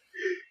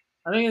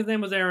 I think his name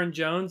was Aaron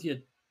Jones.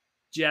 You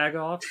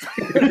jag-off.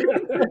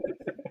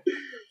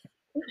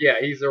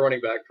 Yeah, he's the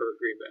running back for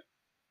Green Bay.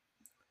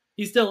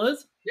 He still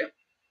is? Yeah.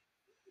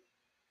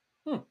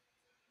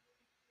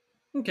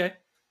 Okay.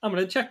 I'm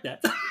going to check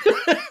that.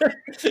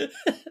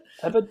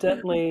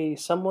 Evidently,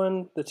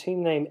 the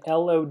team named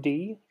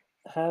LOD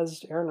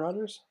has Aaron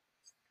Rodgers.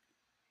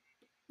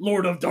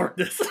 Lord of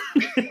Darkness.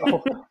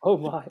 Oh. Oh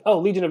my! Oh,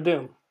 Legion of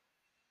Doom.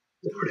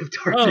 Lord of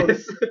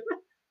Darkness.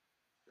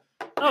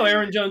 Oh,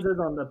 Aaron Jones is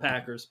on the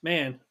Packers.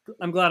 Man,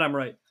 I'm glad I'm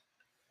right.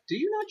 Do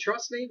you not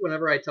trust me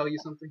whenever I tell you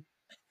something?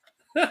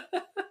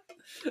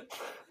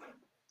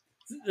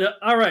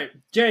 All right,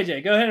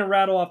 JJ, go ahead and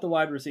rattle off the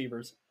wide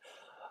receivers.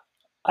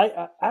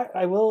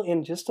 I will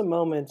in just a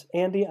moment.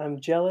 Andy, I'm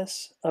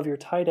jealous of your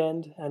tight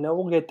end. I know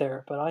we'll get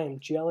there, but I am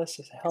jealous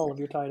as hell of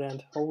your tight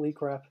end. Holy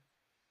crap.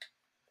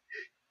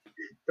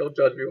 Don't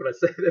judge me when I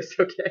say this,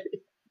 okay?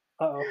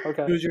 Uh-oh,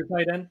 okay. Who's your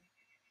tight end?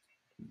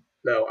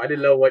 No, I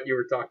didn't know what you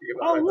were talking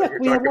about. Oh, I thought look, you were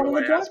we have talking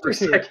one of about the my ass for a drafters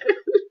here. second.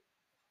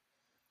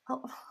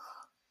 Oh.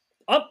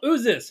 Oh,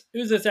 who's this?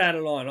 Who's this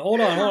added on?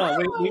 Hold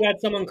on. We got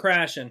someone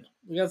crashing.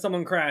 Hi,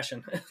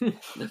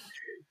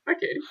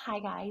 Katie. Hi,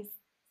 guys.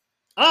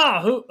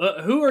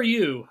 Who are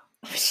you?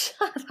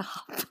 Shut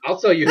up. I'll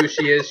tell you who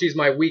she is. She's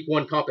my week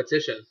 1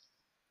 competition.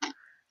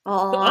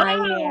 Oh,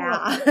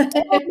 yeah.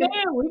 Oh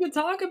man, we can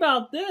talk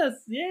about this.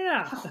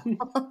 Yeah.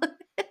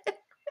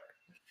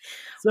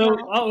 So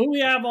who we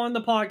have on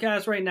the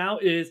podcast right now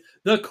is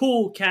the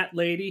cool cat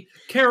lady,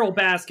 Carol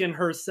Baskin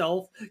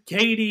herself,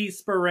 Katie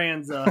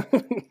Speranza.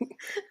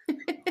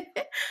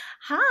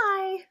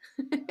 Hi.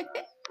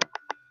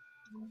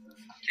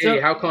 Katie,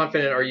 how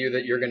confident are you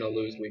that you're going to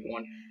lose week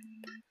 1?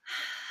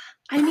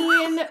 I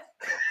mean,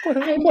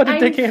 What a I'm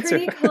dick answer.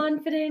 pretty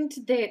confident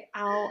that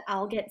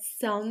I'll get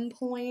some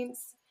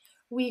points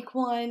week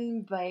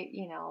 1, but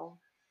you know,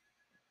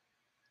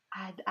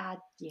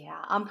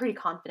 I'm pretty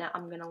confident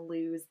I'm gonna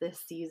lose this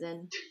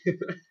season.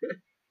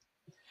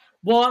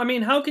 Well, I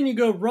mean, how can you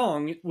go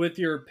wrong with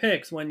your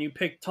picks when you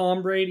pick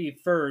Tom Brady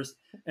first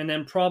and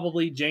then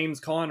probably James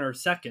Conner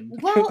second?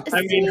 Well,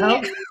 I see,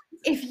 mean,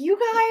 if you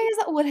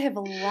guys would have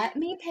let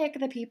me pick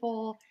the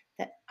people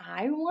that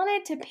I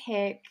wanted to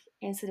pick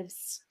instead of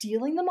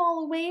stealing them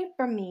all away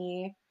from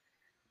me,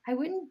 I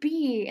wouldn't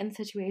be in the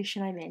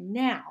situation I'm in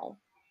now.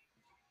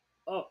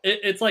 Oh,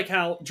 it's like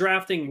how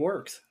drafting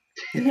works.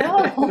 No,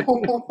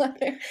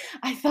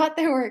 I thought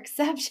there were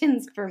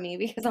exceptions for me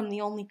because I'm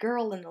the only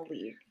girl in the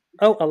league.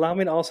 Oh, allow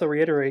me to also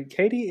reiterate,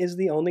 Katie is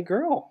the only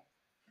girl.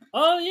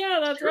 Oh, yeah,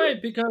 that's True. right.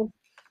 Because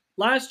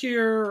last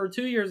year or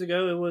 2 years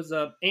ago, it was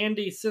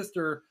Andy's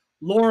sister,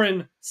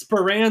 Lauren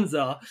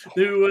Speranza,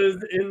 who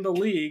was in the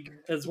league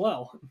as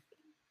well.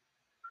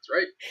 That's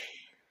right.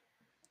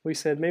 We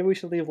said maybe we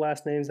should leave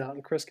last names out,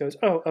 and Chris goes,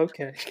 "Oh,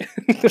 okay."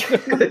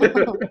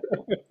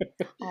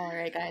 All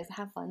right, guys,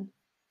 have fun.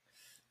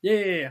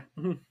 Yeah.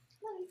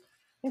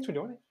 Thanks for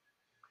joining.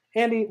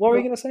 Andy, what were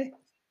you going to say?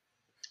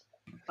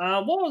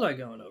 What was I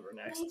going over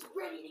next?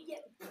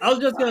 I was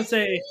just going to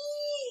say,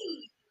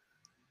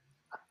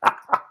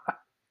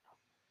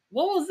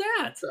 what was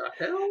that? The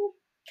hell?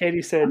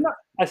 Katie said,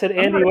 I said, I'm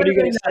Andy, not what are you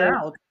going editing to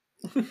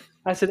that say? out.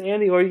 I said,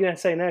 Andy, what are you going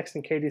to say next?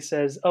 And Katie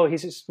says, oh,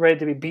 he's just ready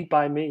to be beat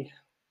by me.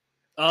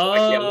 I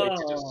can't wait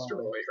to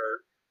destroy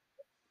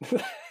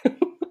her.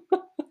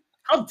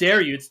 How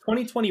dare you? It's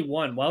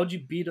 2021. Why would you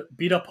beat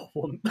up a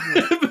woman?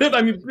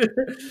 I mean, beat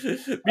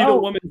a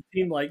woman's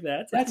team like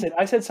that. That's it.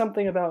 I said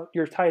something about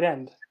your tight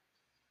end.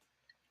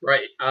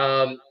 Right.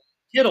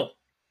 Kittle.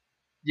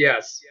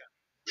 Yes.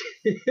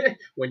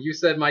 When you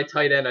said my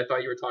tight end, I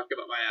thought you were talking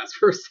about my ass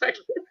for a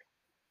second.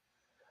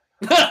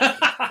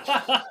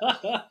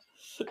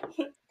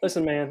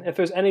 Listen, man, if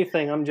there's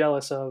anything I'm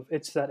jealous of,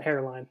 it's that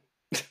hairline.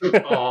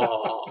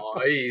 Oh,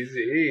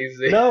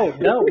 easy. No,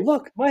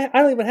 look, I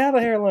don't even have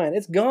a hairline.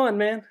 It's gone,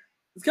 man.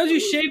 It's because you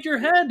shaved your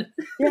head.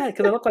 Yeah,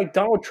 because I look like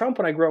Donald Trump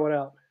when I grow it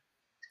out.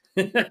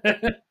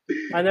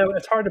 I know,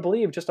 it's hard to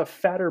believe, just a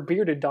fatter,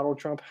 bearded Donald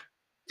Trump.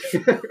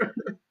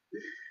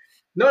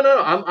 No,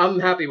 I'm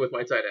happy with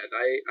my tight end.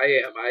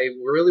 I am. I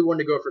really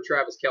wanted to go for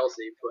Travis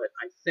Kelce, but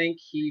I think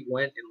he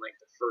went in like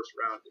the first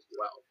round as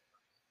well.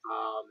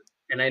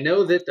 And I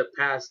know that the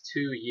past 2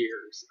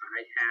 years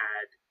I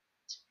had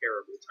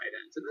terrible tight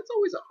ends, and that's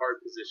always a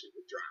hard position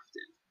to draft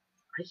in.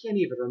 I can't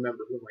even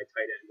remember who my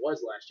tight end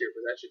was last year,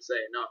 but that should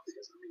say enough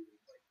because I don't even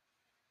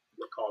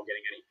recall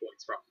getting any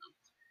points from them.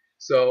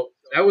 So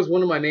that was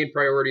one of my main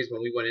priorities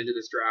when we went into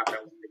this draft.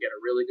 I wanted to get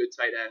a really good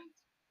tight end,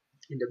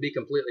 and to be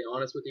completely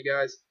honest with you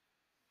guys,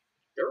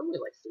 there are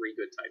only like 3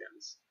 good tight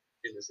ends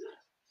in this league.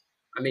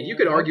 I mean, you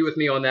could argue with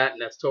me on that,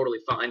 and that's totally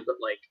fine. But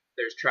like,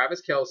 there's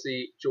Travis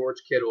Kelce,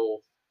 George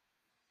Kittle,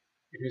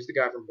 and who's the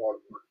guy from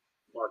Baltimore?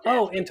 Mark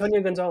Andrews.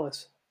 Antonio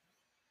Gonzalez.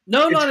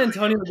 No, not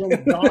Antonio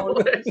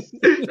Gonzalez.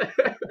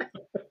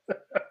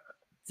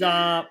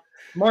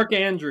 Mark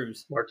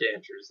Andrews. Mark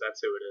Andrews,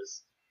 that's who it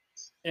is.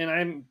 And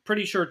I'm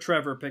pretty sure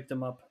Trevor picked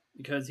him up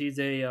because he's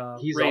a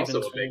he's Ravens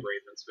also a big fan.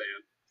 Ravens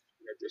fan,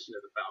 in addition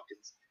to the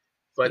Falcons.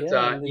 But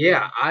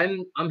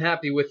I'm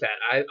happy with that.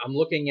 I'm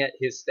looking at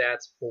his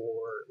stats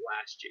for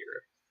last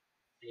year,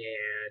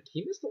 and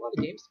he missed a lot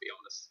of games, to be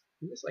honest.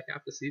 He missed like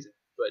half the season.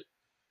 But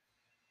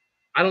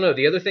I don't know.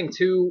 The other thing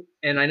too,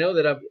 and I know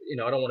that I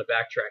don't want to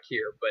backtrack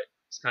here, but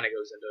this kind of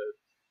goes into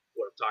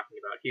what I'm talking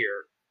about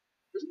here.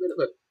 There's a bit of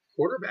a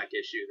quarterback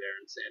issue there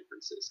in San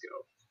Francisco.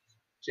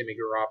 Jimmy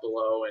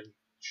Garoppolo and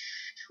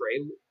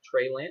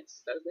Trey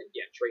Lance. Is that his name?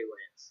 Yeah, Trey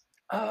Lance.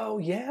 Oh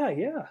yeah.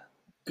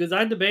 Because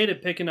I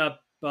debated picking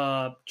up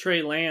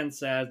Trey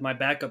Lance as my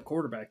backup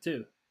quarterback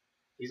too.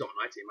 He's on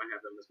my team. I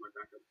have him as my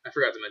backup. I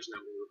forgot to mention that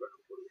when we were going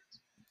on quarterbacks.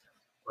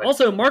 But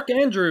Also, Mark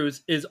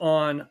Andrews is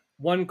on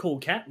One Cool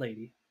Cat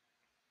Lady.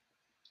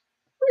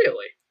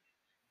 really,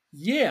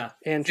 Yeah.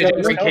 And Did you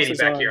Travis bring Kelce Katie is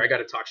back on. here? I got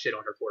to talk shit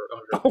on her quarter.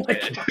 On her Oh my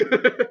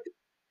head.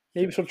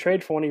 Maybe she'll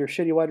trade for one of your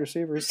shitty wide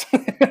receivers.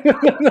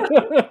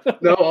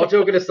 No, all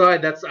joking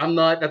aside, that's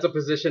a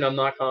position I'm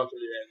not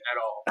confident in at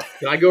all.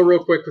 Can I go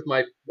real quick with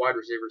my wide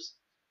receivers?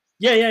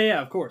 Yeah,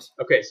 of course.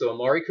 Okay, so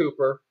Amari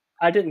Cooper.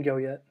 I didn't go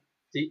yet.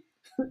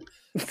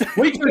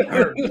 Wait your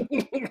turn.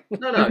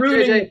 No, You're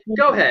ruining JJ, the-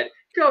 go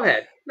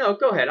ahead. No,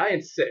 go ahead. I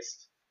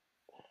insist.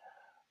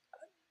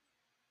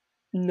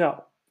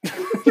 No.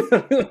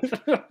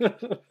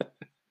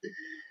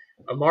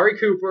 Amari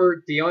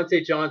Cooper,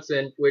 Deontay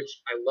Johnson,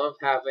 which I love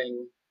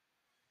having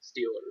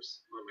Steelers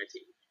on my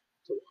team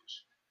to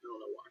watch. I don't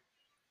know why.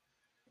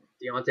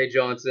 Deontay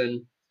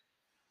Johnson,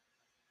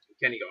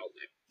 Kenny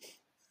Galladay.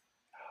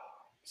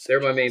 They're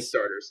my main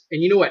starters.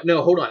 And you know what?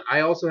 No, hold on.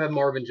 I also have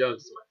Marvin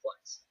Jones as my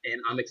flex, and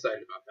I'm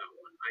excited about that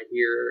one. I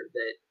hear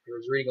that I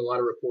was reading a lot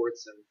of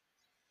reports, and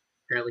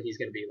apparently he's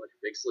going to be like a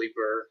big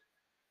sleeper.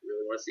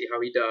 Really want to see how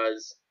he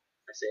does.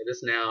 I say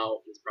this now.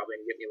 He's probably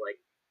going to get me like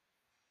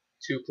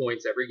 2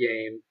 points every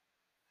game.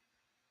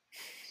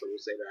 So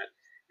we'll say that.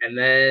 And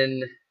then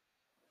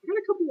I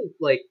got a couple of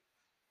like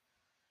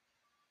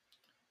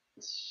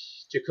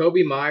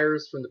Jacoby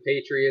Myers from the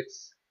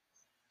Patriots,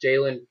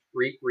 Jalen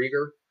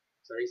Rieger,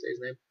 is that how you say his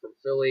name? From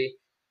Philly,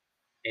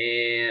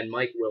 and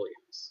Mike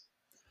Williams.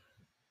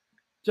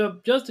 So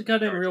just to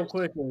cut in real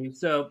quickly,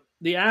 so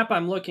the app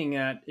I'm looking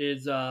at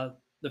is the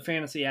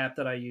fantasy app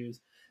that I use,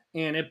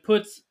 and it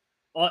puts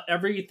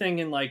everything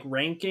in like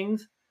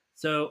rankings.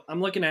 So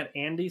I'm looking at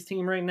Andy's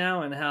team right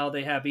now and how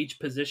they have each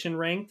position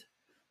ranked,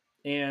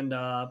 and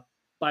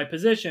by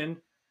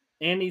position,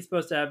 Andy's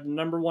supposed to have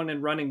number 1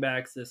 in running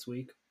backs this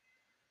week,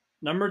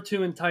 number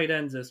 2 in tight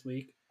ends this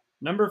week,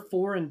 number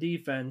 4 in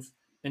defense,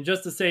 and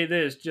just to say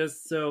this,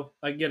 just so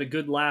I get a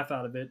good laugh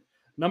out of it,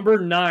 number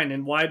 9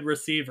 in wide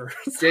receivers.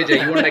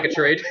 JJ, you want to make a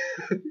trade?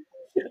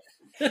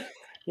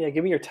 Yeah,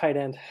 give me your tight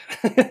end.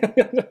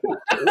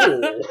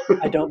 Ooh.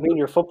 I don't mean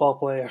your football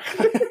player.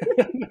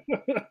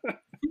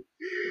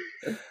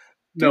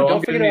 No, don't I'm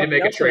going forget to need to about make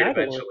a Nelson trade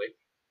Aguilar. eventually.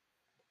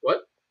 What?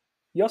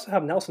 You also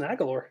have Nelson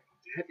Aguilar.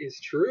 That is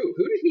true.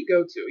 Who did he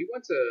go to? He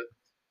went to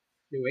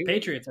New England.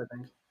 Patriots, I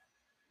think.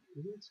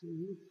 He went to New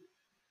England.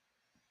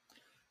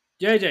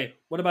 JJ,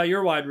 what about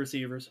your wide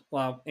receivers?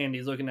 Wow,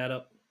 Andy's looking that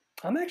up.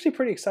 I'm actually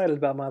pretty excited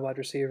about my wide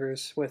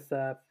receivers with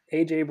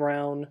A.J.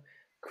 Brown,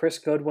 Chris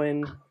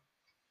Goodwin,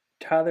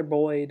 Tyler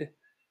Boyd.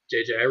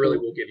 JJ, I really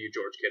will give you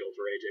George Kittle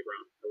for A.J.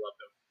 Brown.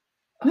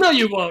 No,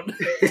 you won't.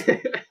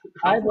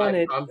 I I love him.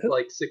 wanted- I'm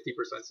like 60%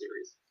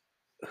 serious.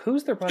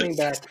 Who's the running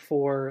back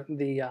for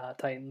the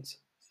Titans?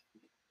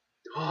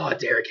 Oh,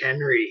 Derrick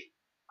Henry.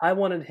 I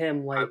wanted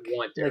him like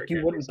want Derrick you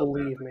Henry wouldn't so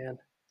believe, man.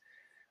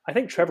 I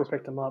think Trevor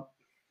picked him up.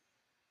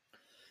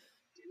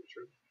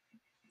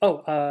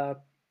 Oh,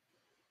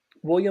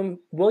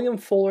 William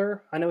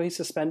Fuller. I know he's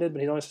suspended, but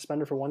he's only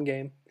suspended for 1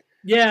 game.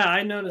 Yeah,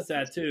 I noticed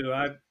that too.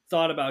 I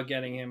thought about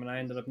getting him, and I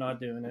ended up not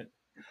doing it.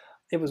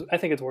 I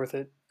think it's worth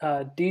it.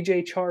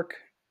 DJ Chark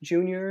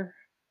Jr.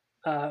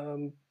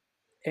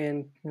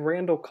 And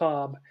Randall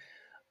Cobb.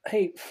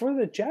 Hey, for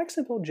the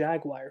Jacksonville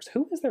Jaguars,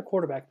 who is their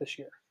quarterback this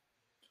year?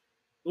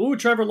 Ooh,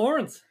 Trevor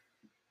Lawrence.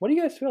 What do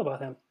you guys feel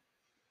about him?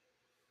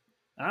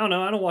 I don't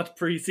know. I don't watch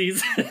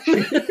preseason.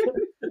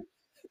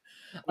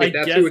 Wait,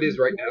 that's who it is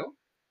right now?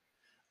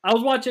 I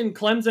was watching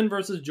Clemson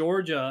versus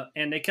Georgia,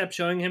 and they kept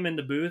showing him in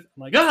the booth.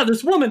 I'm like,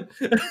 this woman.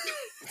 Chris.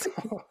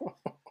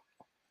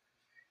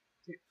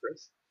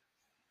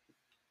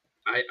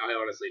 I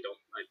honestly don't.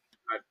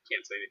 I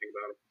can't say anything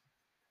about him.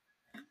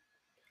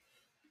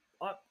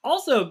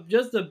 Also,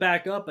 just to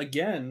back up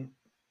again,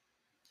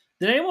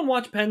 did anyone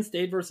watch Penn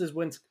State versus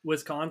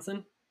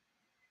Wisconsin?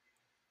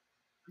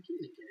 I can't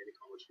even get into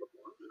college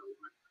football. I don't know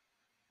why.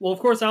 Well, of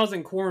course, I was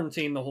in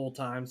quarantine the whole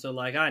time, so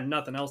like I had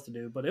nothing else to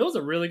do. But it was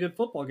a really good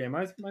football game.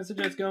 I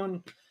suggest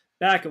going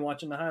back and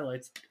watching the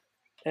highlights.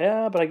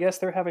 Yeah, but I guess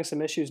they're having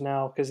some issues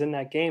now because in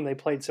that game they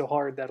played so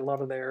hard that a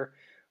lot of their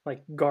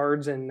like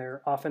guards and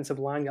their offensive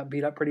line got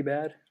beat up pretty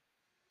bad.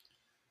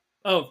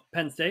 Oh,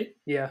 Penn State?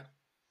 Yeah.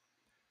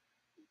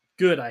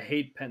 Good. I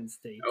hate Penn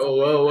State. Oh,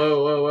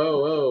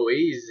 whoa,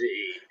 easy.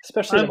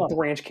 Especially I'm the a-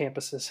 branch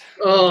campuses.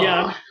 Oh,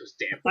 Yeah, those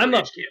damn I'm a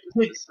branch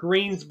big campuses.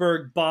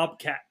 Greensburg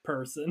Bobcat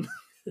person.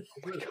 Is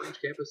that a branch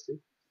campus too?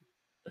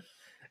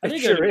 I It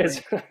think sure they're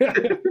is.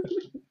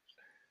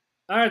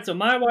 All right, so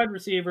my wide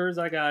receivers,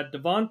 I got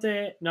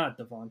not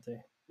Devontae.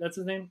 That's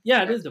his name?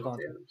 Yeah, it is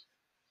Devontae. Adams.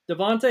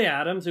 Devontae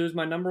Adams, who's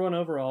my number 1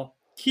 overall.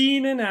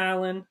 Keenan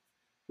Allen,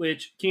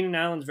 which Keenan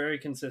Allen's very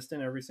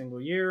consistent every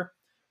single year.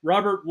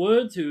 Robert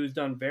Woods, who's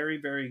done very,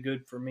 very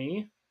good for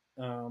me.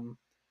 Who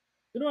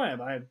do I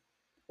have?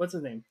 What's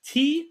his name?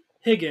 T.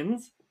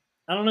 Higgins.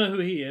 I don't know who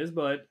he is,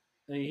 but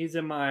he's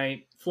in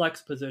my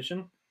flex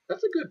position.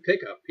 That's a good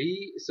pickup.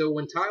 So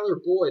when Tyler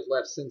Boyd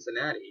left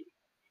Cincinnati,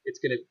 it's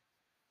gonna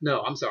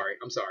No, I'm sorry.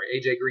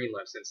 AJ Green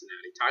left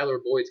Cincinnati. Tyler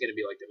Boyd's going to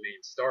be like the main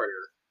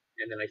starter,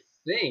 and then I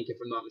think, if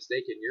I'm not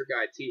mistaken, your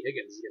guy T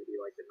Higgins is going to be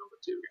like the number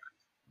 2 guy.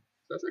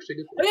 So that's actually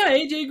good. Oh yeah,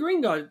 AJ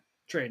Green got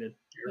traded.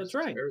 That's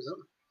right.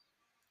 Arizona.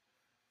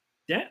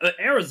 Yeah,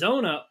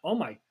 Arizona. Oh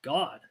my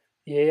God.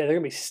 Yeah, they're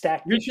gonna be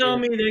stacked. You're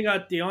telling me they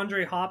got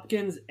DeAndre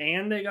Hopkins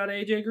and they got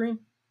AJ Green?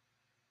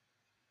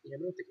 Yeah, I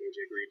don't think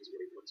AJ Green is what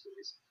he once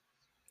was.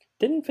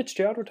 Didn't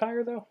Fitzgerald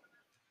retire though?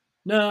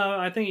 No,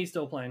 I think he's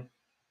still playing.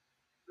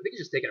 I think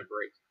he's just taking a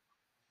break.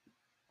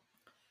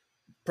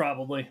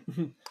 Probably.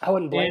 I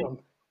wouldn't blame him.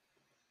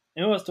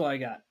 And what else do I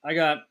got? I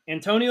got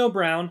Antonio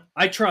Brown.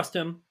 I trust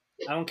him.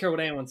 I don't care what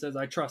anyone says.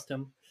 I trust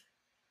him.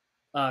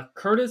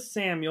 Curtis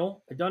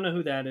Samuel. I don't know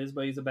who that is,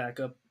 but he's a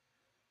backup.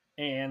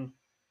 And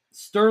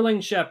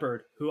Sterling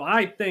Shepard, who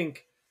I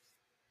think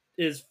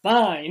is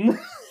fine.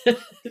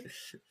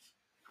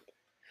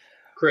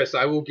 Chris,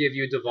 I will give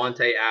you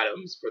Devontae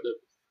Adams for the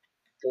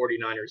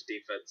 49ers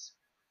defense.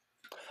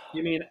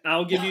 You mean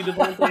I'll give you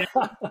Devontae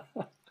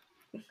Adams?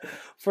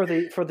 For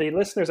the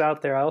listeners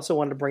out there, I also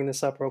wanted to bring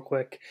this up real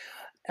quick.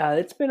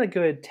 It's been a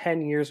good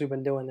 10 years we've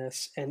been doing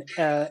this, and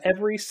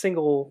every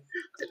single,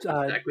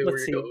 exactly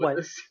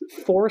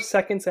 4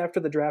 seconds after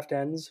the draft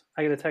ends,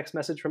 I get a text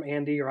message from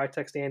Andy, or I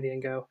text Andy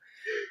and go,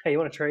 hey, you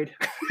want to trade?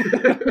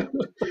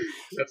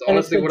 That's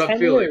honestly what I'm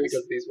feeling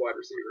because of these wide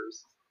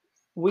receivers.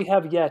 We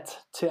have yet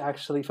to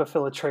actually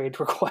fulfill a trade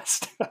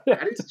request.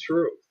 That is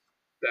true.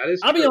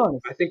 I'll be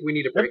honest. I think we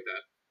need to break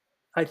that.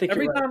 I think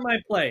every right. time I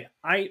play,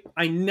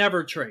 I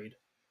never trade.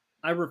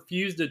 I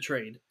refuse to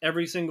trade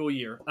every single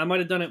year. I might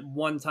have done it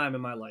one time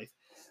in my life.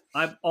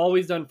 I've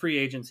always done free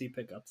agency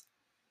pickups.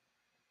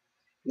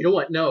 You know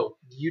what? No,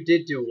 you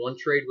did do one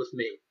trade with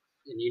me.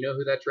 And you know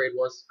who that trade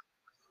was?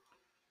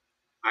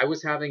 I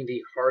was having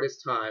the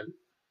hardest time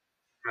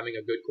having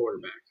a good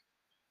quarterback.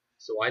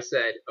 So I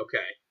said,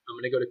 okay, I'm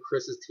going to go to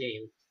Chris's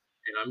team,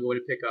 and I'm going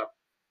to pick up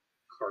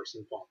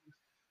Carson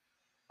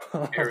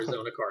Palmer.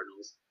 Arizona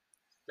Cardinals.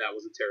 That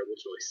was a terrible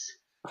choice.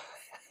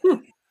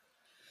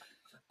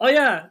 Oh,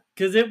 yeah,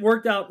 because it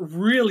worked out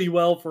really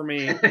well for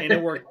me, and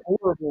it worked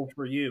horrible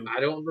for you.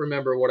 I don't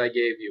remember what I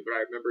gave you, but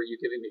I remember you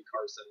giving me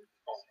Carson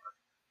Palmer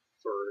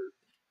for...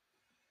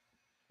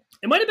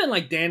 It might have been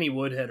like Danny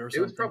Woodhead or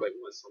something. It probably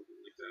was something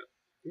like that.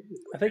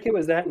 I think it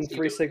was that and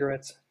 3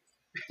 cigarettes.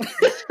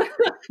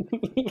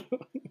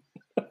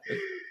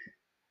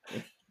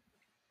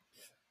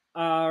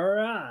 All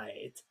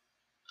right.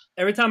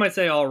 Every time I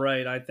say all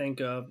right, I think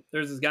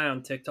there's this guy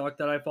on TikTok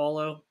that I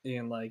follow,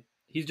 and like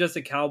he's just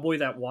a cowboy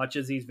that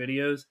watches these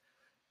videos,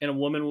 and a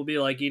woman will be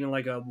like eating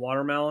like a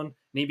watermelon, and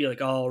he'd be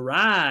like, all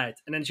right,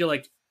 and then she'll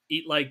like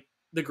eat like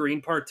the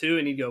green part too,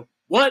 and he'd go,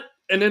 what?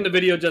 And then the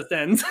video just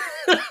ends.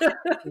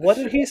 What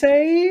did he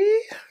say?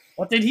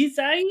 What did he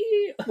say?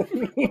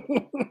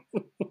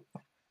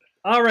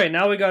 All right,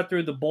 now we got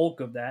through the bulk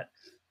of that.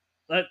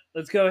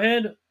 Let's go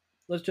ahead.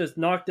 Let's just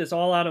knock this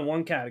all out in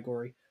one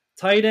category.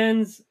 Tight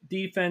ends,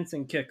 defense,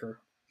 and kicker.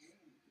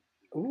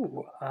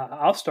 Ooh,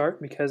 I'll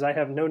start because I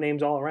have no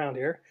names all around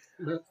here.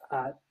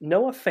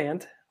 Noah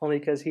Fant, only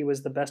because he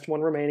was the best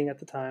one remaining at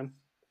the time.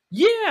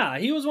 Yeah,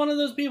 he was one of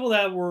those people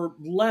that were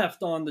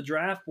left on the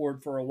draft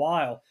board for a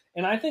while.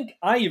 And I think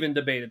I even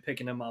debated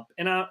picking him up.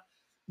 And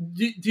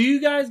do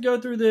you guys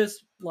go through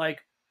this, like,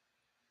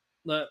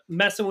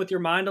 messing with your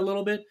mind a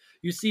little bit?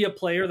 You see a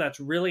player that's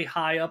really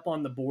high up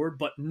on the board,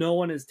 but no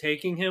one is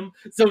taking him,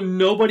 so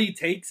nobody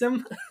takes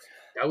him?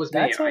 That was me.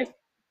 That's Go ahead,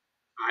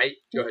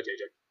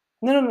 JJ.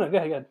 No, go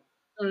ahead.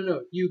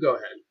 No, you go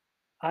ahead.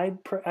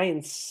 I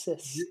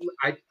insist.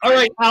 All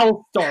right,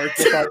 I'll start.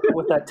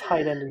 with that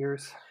tight end of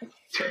yours.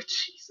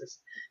 Jesus.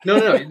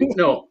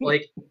 No.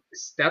 Like,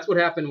 that's what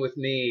happened with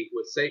me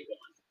with Saquon.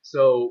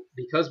 So,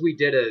 because we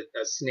did a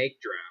snake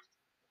draft,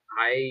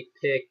 I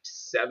picked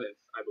 7th,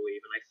 I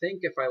believe. And I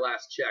think if I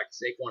last checked,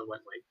 Saquon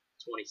went like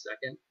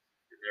 22nd.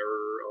 And there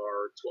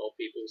are 12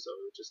 people, so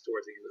just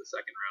towards the end of the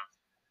second round.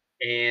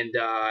 And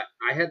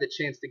I had the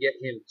chance to get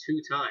him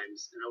 2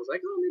 times. And I was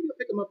like, oh, maybe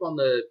I'll pick him up on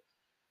the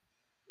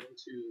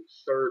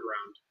 3rd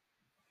round.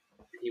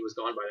 And he was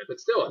gone by then. But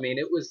still, I mean,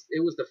 it was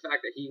the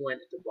fact that he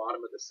went at the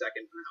bottom of the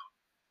 2nd round.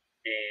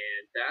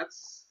 And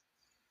that's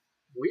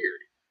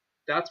weird.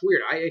 That's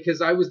weird. Because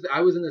I was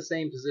in the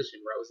same position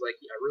where I was like,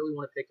 yeah, I really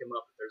want to pick him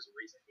up, but there's a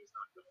reason he's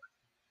not going.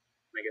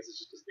 And I guess it's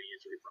just because of the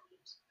injury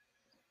problems.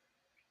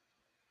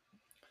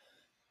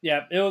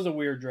 Yeah, it was a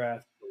weird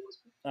draft.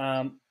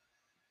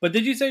 But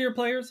did you say your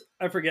players?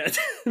 I forget.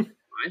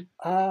 Mine?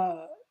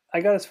 I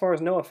got as far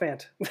as Noah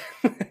Fant.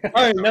 All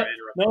right,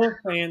 Noah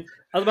Fant.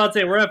 I was about to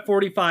say we're at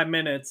 45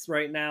 minutes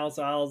right now,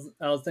 so I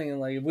was thinking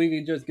like if we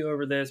could just go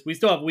over this. We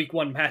still have week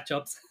 1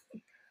 matchups.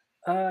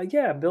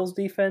 Yeah, Bills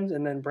defense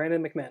and then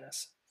Brandon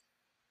McManus.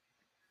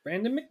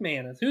 Brandon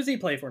McManus. Who's he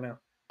play for now?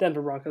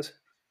 Denver Broncos.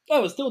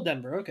 Oh, it's still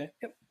Denver. Okay.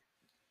 Yep.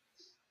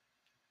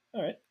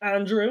 All right,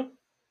 Andrew.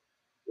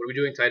 What are we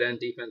doing? Tight end,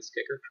 defense,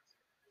 kicker?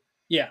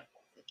 Yeah.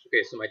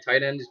 Okay, so my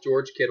tight end is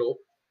George Kittle.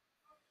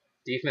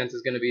 Defense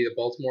is going to be the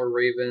Baltimore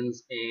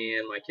Ravens,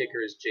 and my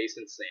kicker is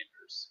Jason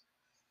Sanders.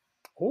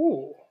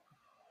 Ooh.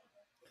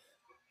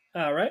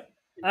 All right.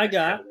 in I best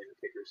got Carolina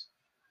kickers.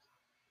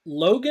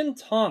 Logan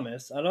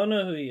Thomas. I don't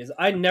know who he is.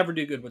 I never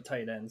do good with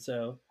tight ends.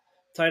 So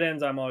tight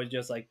ends, I'm always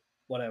just like,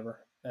 whatever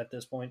at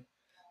this point.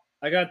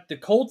 I got the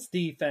Colts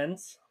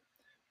defense,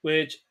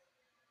 which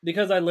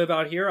because I live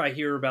out here, I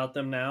hear about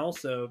them now.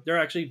 So they're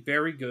actually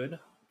very good.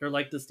 They're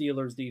like the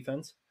Steelers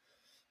defense.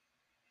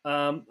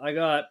 I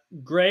got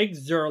Greg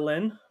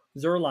Zerline,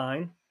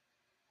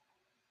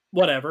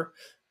 whatever.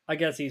 I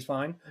guess he's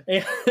fine.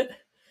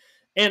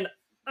 And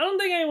I don't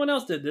think anyone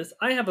else did this.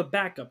 I have a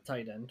backup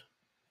tight end.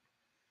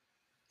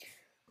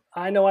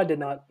 I know I did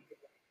not.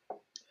 I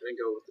didn't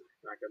go with the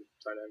backup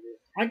tight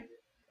end.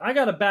 I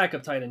got a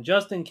backup tight end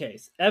just in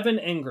case. Evan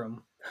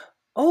Ingram.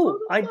 Oh,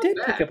 that's I not did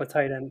bad. pick up a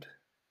tight end.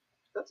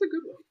 That's a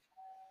good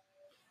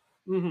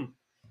one. Mm-hmm.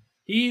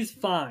 He's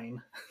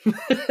fine.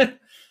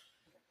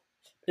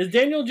 Is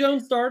Daniel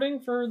Jones starting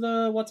for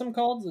the what's them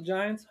called? The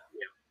Giants?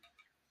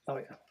 Oh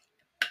yeah.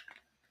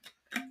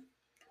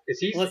 Is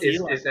he? Unless Is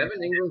Eli-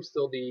 Evan Ingram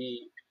still the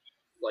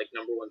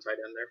number one tight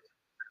end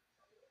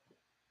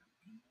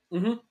there?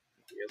 Mm-hmm.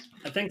 Yes.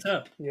 I think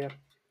so. Yeah.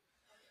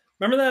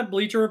 Remember that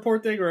Bleacher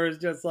Report thing where it's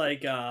just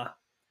like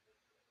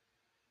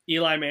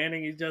Eli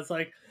Manning? He's just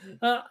like,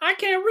 I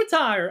can't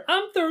retire.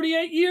 I'm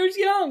 38 years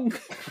young.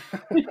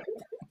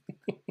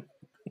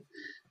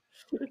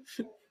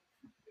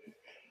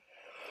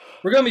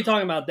 We're going to be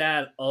talking about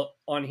that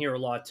on here a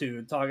lot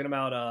too. Talking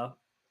about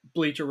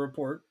Bleacher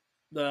Report,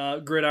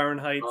 the Gridiron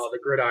Heights. Oh, the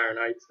Gridiron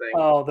Heights thing.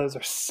 Oh, those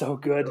are so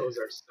good. Those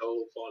are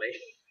so funny.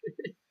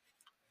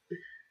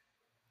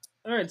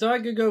 All right, so I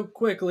could go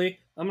quickly.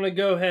 I'm going to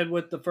go ahead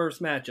with the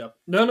first matchup.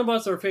 None of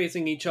us are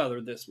facing each other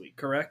this week,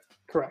 correct?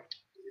 Correct.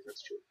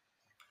 That's true.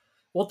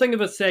 We'll think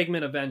of a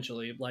segment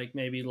eventually, like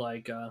maybe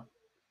I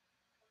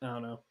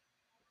don't know,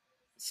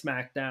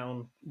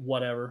 SmackDown,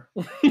 whatever.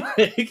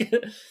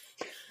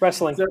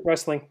 Wrestling. So-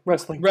 Wrestling.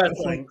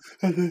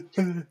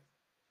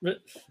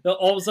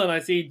 All of a sudden, I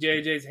see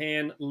JJ's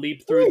hand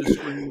leap through the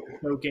screen to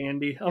choke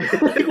Andy. I'm like,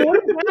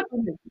 what is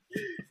happening?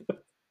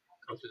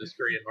 Come to the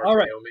screen and All hard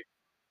right.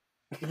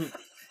 to me.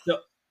 So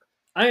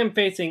I am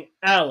facing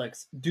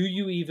Alex. Do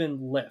you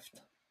even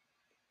lift?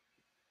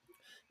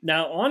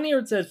 Now on here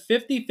it says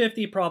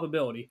 50-50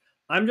 probability.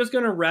 I'm just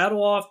gonna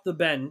rattle off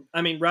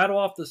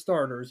the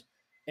starters,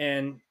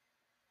 and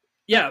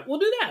yeah, we'll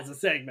do that as a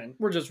segment.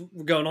 We're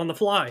going on the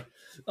fly.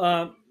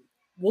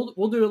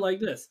 We'll do it like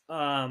this.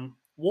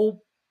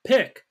 We'll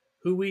pick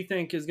who we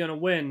think is gonna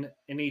win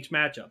in each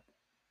matchup.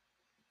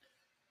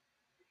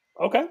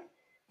 Okay.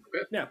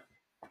 Yeah.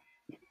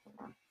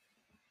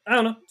 I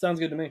don't know. Sounds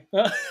good to me.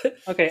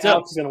 Okay, So-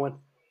 Alex is gonna win.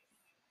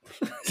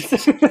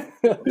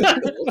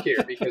 Look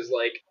here, because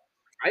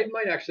I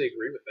might actually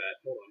agree with that.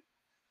 Hold on.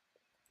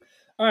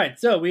 All right,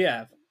 so we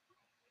have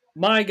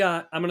my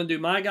guy. I'm going to do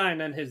my guy and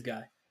then his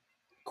guy.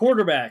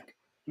 Quarterback,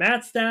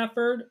 Matt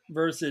Stafford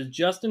versus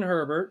Justin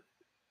Herbert.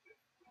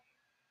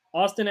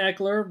 Austin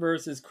Eckler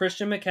versus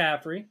Christian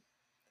McCaffrey.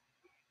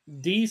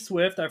 D.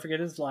 Swift, I forget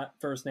his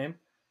first name.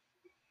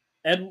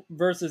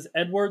 Versus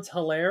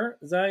Edwards-Helaire.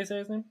 Is that how you say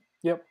his name?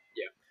 Yep.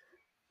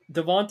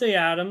 Devontae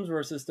Adams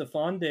versus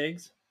Stephon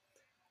Diggs.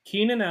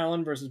 Keenan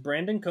Allen versus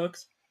Brandon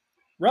Cooks.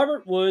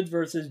 Robert Woods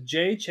versus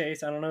Jay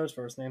Chase. I don't know his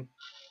first name.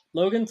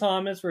 Logan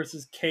Thomas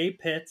versus Kay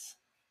Pitts.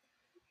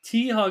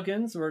 T.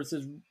 Huggins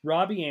versus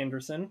Robbie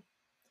Anderson.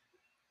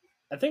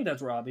 I think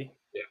that's Robbie.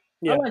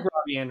 Yeah. I like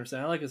Robbie Anderson.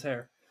 I like his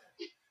hair.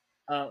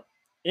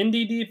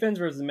 Indy defense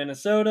versus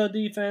Minnesota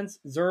defense.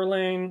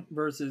 Zerline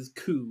versus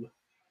Koo.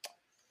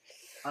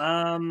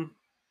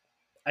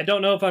 I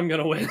don't know if I'm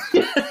going to win.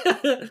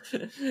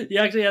 He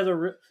actually has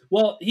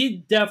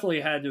he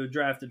definitely had to have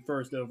drafted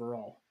first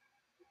overall.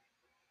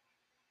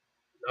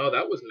 No,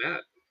 that was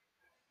Matt.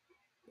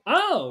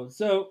 Oh,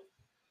 so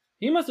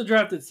he must have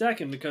drafted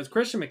second because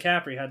Christian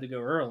McCaffrey had to go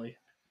early.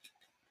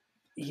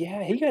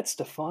 Yeah, he got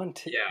Stephon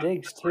Yeah.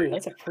 Diggs too.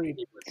 That's a pretty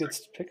He went good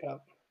second.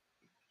 pickup.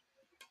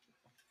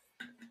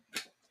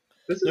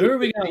 This is Who a are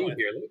we good going team with?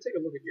 here. Let me take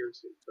a look at yours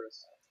too,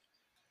 Chris.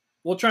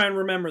 We'll try and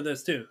remember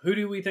this too. Who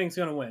do we think's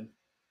going to win?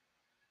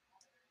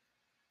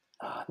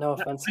 No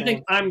offense, I man.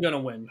 think I'm going to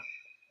win.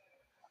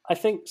 I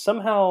think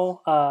somehow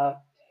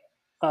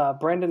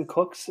Brandon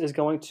Cooks is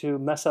going to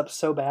mess up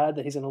so bad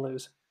that he's going to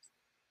lose.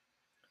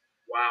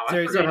 Wow, I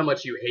Seriously? forgot how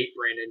much you hate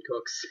Brandon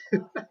Cooks.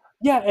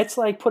 Yeah, it's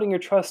like putting your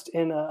trust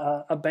in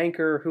a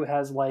banker who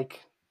has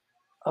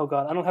oh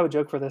god, I don't have a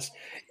joke for this.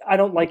 I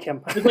don't like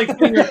him. It's like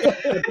putting your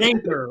faith in a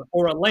banker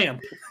or a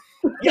lamp.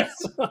 Yes.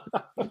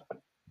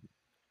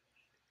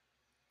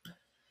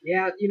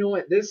 Yeah, you know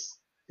what? This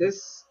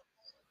is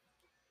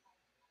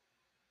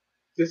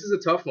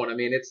a tough one. I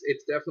mean, it's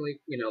definitely,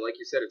 like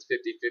you said, it's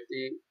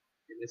 50-50,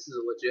 and this is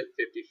a legit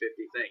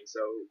 50-50 thing. So,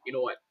 you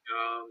know what?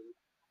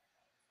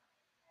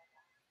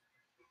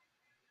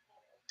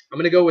 I'm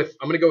gonna go with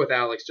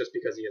Alex just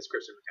because he has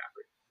Christian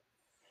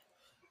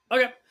McCaffrey.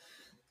 Okay.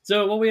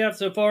 So what we have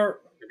so far,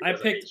 And I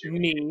because picked hate you.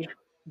 me,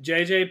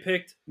 JJ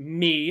picked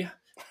me,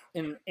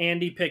 and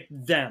Andy picked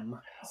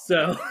them.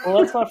 So Well,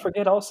 let's not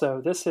forget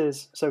also,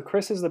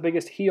 Chris is the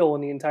biggest heel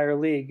in the entire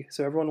league,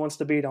 so everyone wants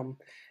to beat him.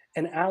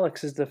 and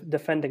Alex is the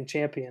defending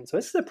champion. So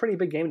this is a pretty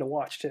big game to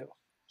watch too.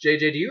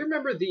 JJ, do you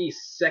remember the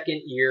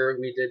second year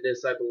we did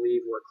this? I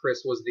believe where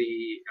Chris was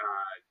he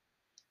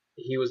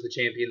was the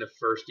champion the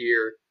first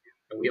year,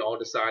 and we all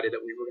decided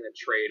that we were going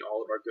to trade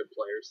all of our good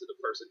players to the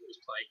person who was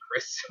playing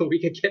Chris, so we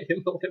could get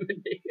him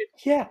eliminated.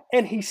 Yeah,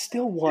 and he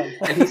still won.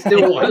 And he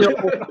still won.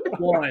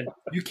 Won.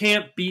 You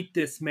can't beat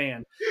this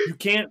man. You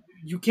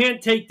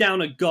can't take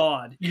down a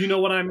god. You know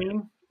what I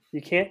mean?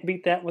 You can't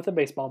beat that with a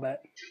baseball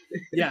bat.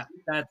 Yeah,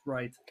 that's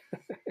right.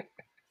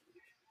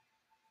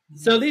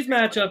 So these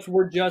matchups,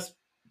 we're just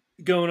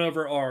going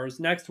over ours.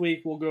 Next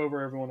week, we'll go over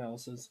everyone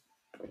else's.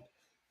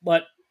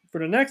 But for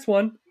the next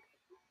one,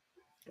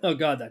 oh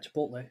God, that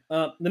Chipotle.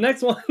 The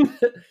next one,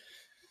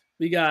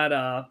 we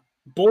got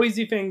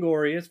Boise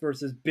Fangorius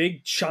versus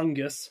Big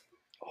Chungus.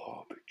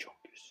 Oh, Big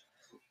Chungus.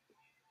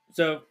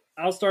 So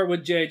I'll start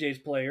with JJ's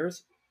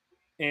players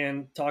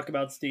and talk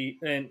about Steve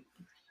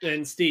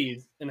and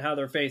Steve and how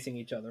they're facing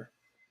each other.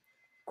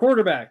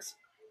 Quarterbacks,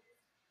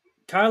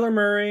 Kyler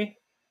Murray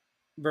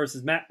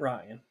versus Matt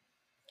Ryan.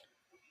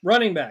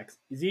 Running backs,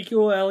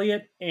 Ezekiel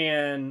Elliott,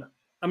 and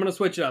I'm going to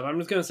switch it up. I'm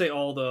just going to say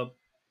all the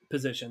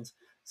positions.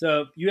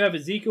 So you have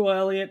Ezekiel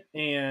Elliott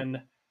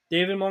and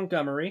David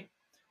Montgomery,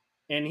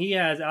 and he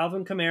has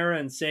Alvin Kamara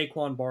and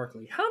Saquon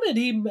Barkley. How did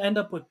he end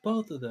up with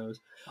both of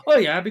those? Oh,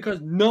 yeah, because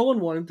no one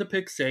wanted to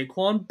pick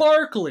Saquon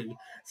Barkley.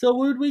 So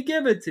who would we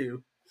give it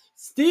to?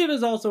 Steve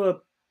is also a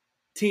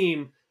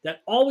team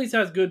that always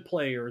has good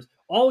players,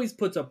 always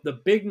puts up the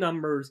big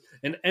numbers,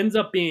 and ends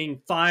up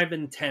being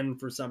 5-10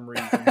 for some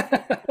reason.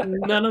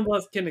 None of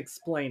us can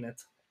explain it.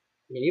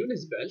 I mean, even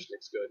his bench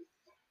looks good.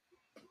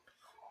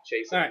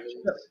 Chase. All right.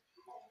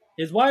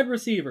 His wide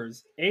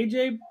receivers,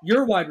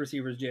 your wide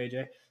receivers,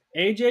 JJ,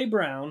 AJ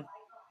Brown,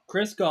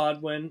 Chris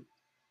Godwin,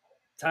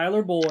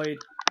 Tyler Boyd,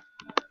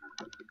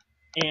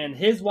 and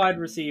his wide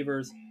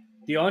receivers,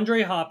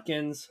 DeAndre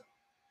Hopkins,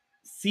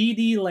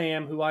 CD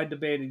Lamb, who I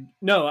debated.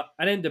 No,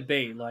 I didn't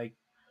debate. Like,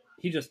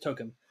 he just took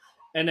him.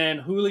 And then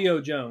Julio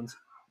Jones.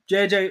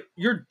 JJ,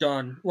 you're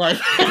done. Like,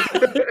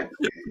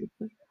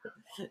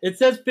 it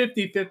says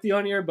 50-50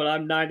 on here, but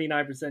I'm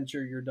 99%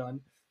 sure you're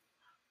done.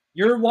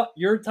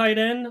 Your tight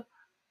end,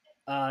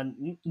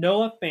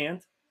 Noah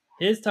Fant.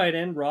 His tight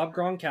end, Rob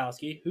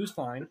Gronkowski, who's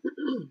fine.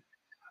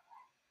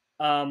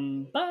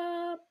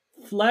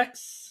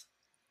 Flex,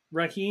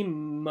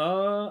 Raheem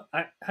how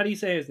do you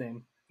say his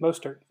name?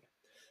 Mustard.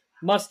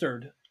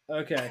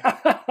 Okay.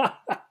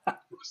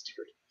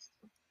 Mustard.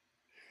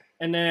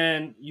 And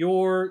then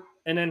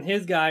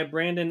his guy,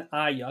 Brandon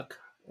Ayuk,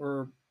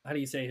 or how do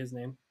you say his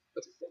name?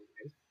 That's a fun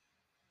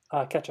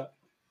name. Ketchup.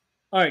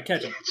 All right,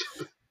 Ketchup.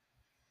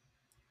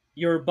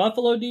 Your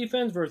Buffalo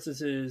defense versus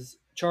his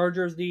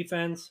Chargers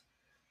defense,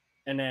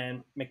 and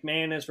then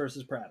McManus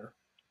versus Prater.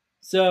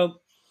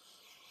 So,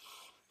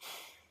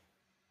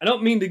 I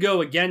don't mean to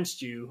go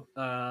against you,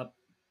 but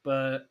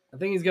I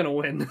think he's going to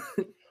win.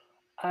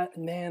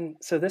 Man,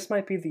 so this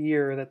might be the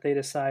year that they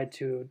decide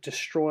to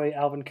destroy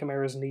Alvin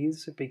Kamara's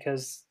knees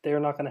because they're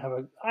not going to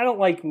have I don't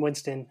like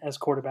Winston as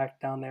quarterback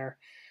down there.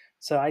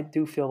 So I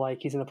do feel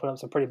like he's going to put up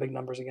some pretty big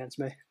numbers against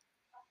me.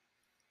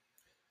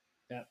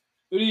 Yeah.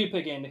 Who do you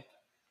pick, Andy?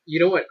 You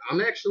know what? I'm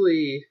gonna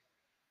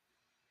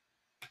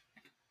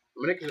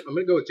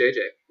go with JJ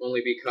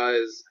only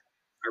because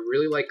I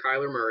really like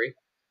Kyler Murray,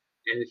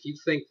 and if you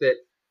think that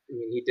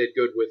he did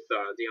good with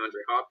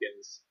DeAndre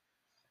Hopkins,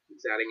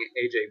 he's adding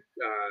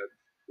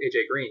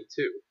AJ Green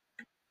too,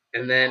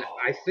 and then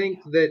I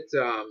think that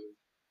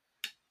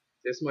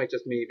this might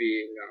just me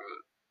being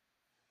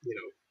a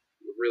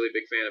really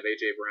big fan of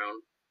AJ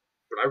Brown,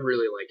 but I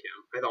really like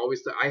him.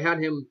 I had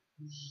him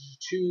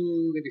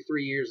 2 maybe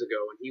 3 years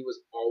ago, and he was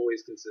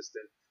always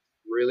consistent.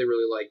 Really,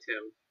 really liked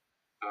him.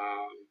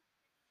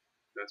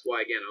 That's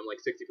why, again, I'm like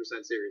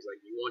 60% serious.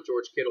 Like, you want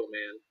George Kittle,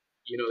 man.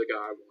 You know the guy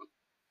I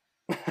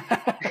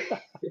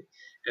want.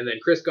 And then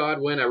Chris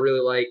Godwin, I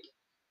really like.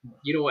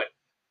 You know what?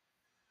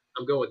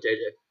 I'm going with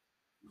JJ.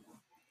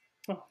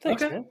 Oh,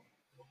 thanks, okay. Man.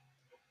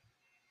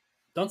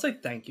 Don't say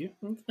thank you.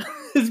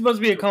 It's supposed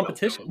to be a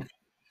competition.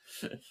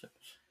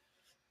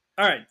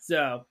 All right,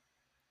 so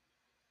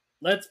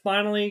let's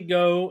finally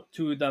go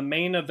to the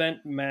main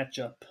event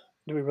matchup.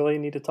 Do we really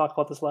need to talk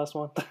about this last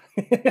one?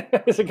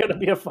 Is it going to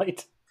be a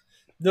fight?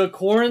 The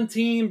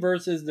Quarantine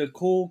versus the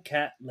Cool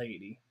Cat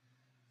Lady.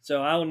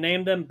 So I will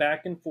name them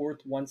back and forth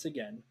once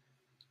again,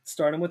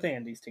 starting with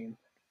Andy's team.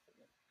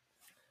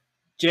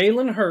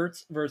 Jalen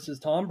Hurts versus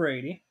Tom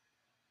Brady.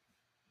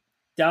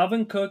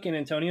 Dalvin Cook and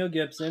Antonio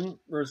Gibson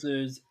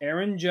versus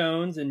Aaron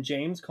Jones and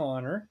James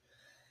Conner.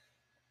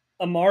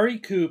 Amari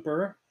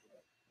Cooper,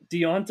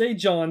 Deontay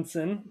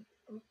Johnson,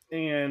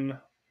 and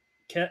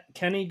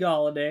Kenny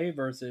Golladay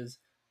versus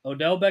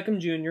Odell Beckham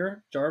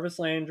Jr., Jarvis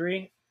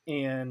Landry,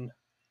 and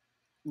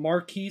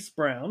Marquise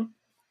Brown.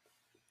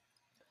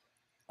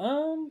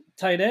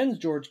 Tight ends,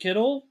 George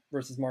Kittle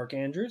versus Mark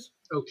Andrews.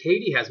 Oh,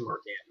 Katie has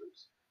Mark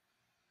Andrews.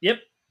 Yep.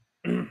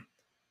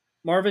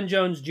 Marvin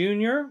Jones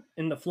Jr.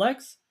 in the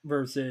flex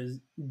versus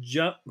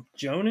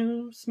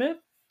Jonnu Smith,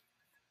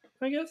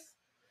 I guess,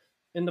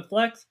 in the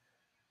flex.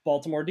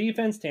 Baltimore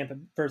defense, Tampa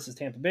versus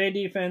Tampa Bay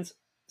defense,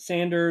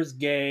 Sanders,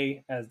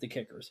 Gay as the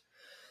kickers.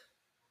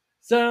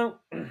 So,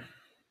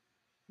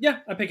 yeah,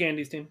 I pick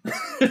Andy's team.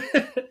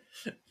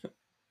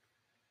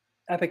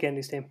 I pick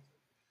Andy's team.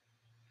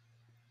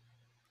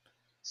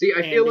 See,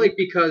 I feel Andy, like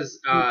because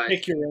You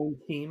pick your own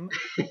team.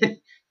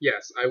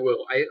 yes, I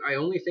will. I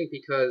only think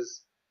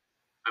because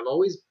I've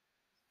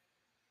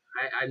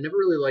never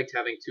really liked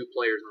having two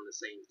players on the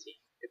same team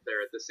if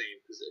they're at the same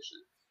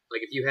position.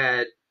 Like if you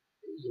had,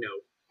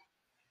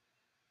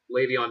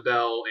 Le'Veon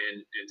Bell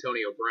and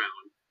Antonio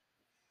Brown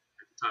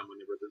at the time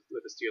when they were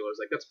with the Steelers,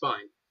 like that's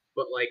fine.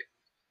 But like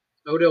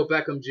Odell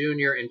Beckham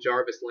Jr. and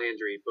Jarvis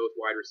Landry, both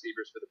wide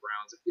receivers for the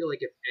Browns, I feel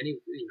like if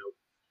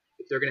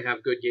if they're gonna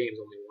have good games,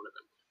 only one of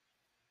them.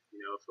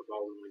 If the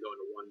ball is only going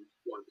to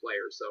one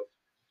player. So,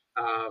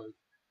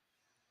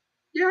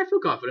 yeah, I feel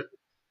confident.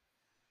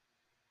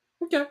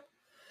 Okay.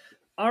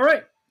 All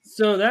right.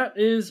 So that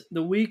is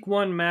the week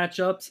 1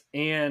 matchups,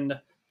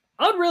 and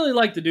I'd really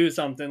like to do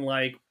something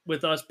like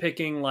with us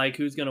picking like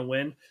who's going to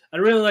win. I'd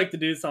really like to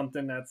do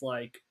something that's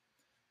like,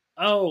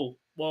 oh,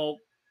 well,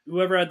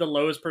 whoever had the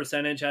lowest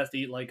percentage has to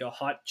eat like a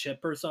hot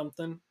chip or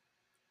something.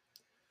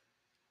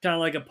 Kind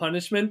of like a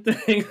punishment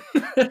thing.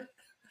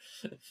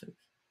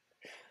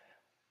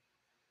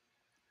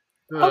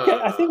 Okay,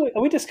 I think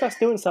we discussed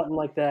doing something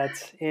like that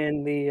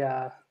in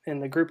the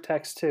group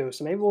text too.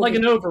 So maybe we'll like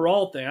an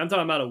overall thing. I'm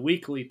talking about a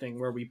weekly thing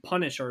where we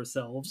punish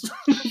ourselves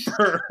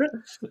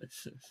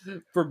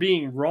for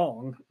being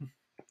wrong.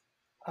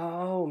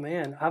 Oh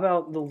man, how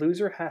about the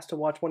loser has to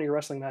watch one of your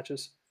wrestling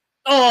matches?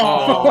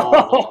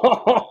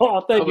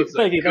 Oh, thank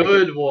you.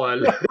 Good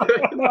one.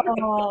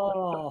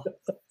 Oh.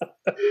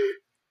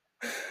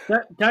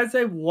 Can I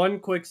say one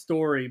quick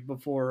story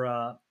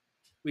before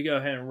we go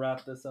ahead and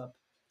wrap this up?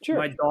 Sure.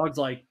 My dog's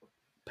like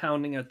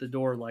pounding at the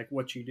door, like,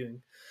 "What you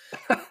doing?"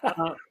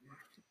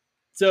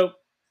 So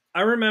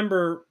I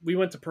remember we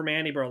went to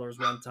Permane Brothers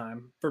one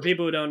time. For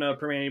people who don't know,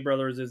 Permane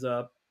Brothers is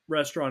a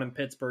restaurant in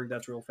Pittsburgh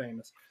that's real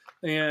famous.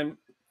 And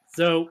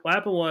so what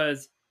happened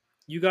was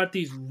you got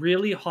these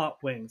really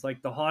hot wings,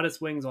 like the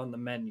hottest wings on the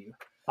menu.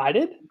 I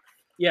did?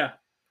 Yeah.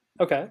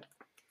 Okay.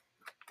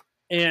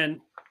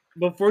 And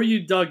before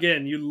you dug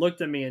in, you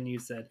looked at me and you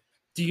said,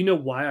 "Do you know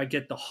why I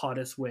get the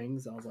hottest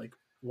wings?" I was like,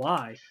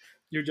 "Why?"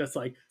 You're just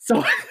like,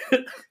 so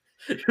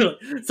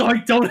I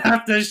don't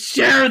have to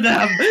share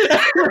them.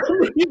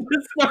 You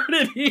just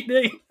started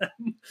eating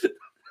them.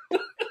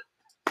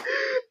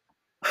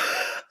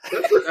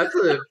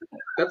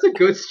 That's a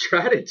good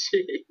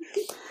strategy.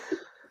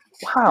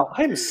 Wow,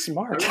 I'm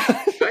smart.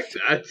 I respect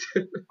that.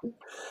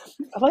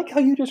 I like how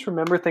you just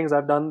remember things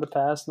I've done in the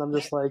past, and I'm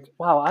just like,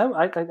 wow,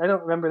 I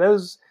don't remember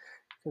those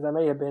because I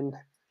may have been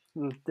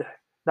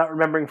not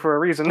remembering for a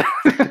reason.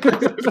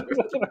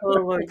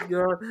 Oh my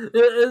god!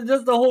 It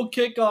just the whole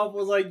kickoff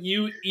was like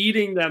you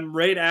eating them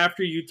right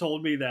after you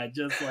told me that,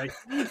 just like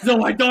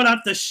so I don't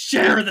have to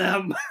share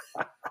them.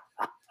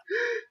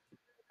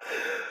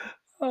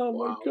 Oh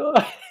Wow. my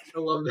god! I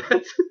love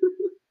that.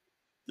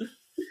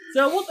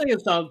 So we'll think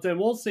of something.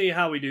 We'll see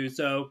how we do.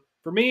 So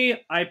for me,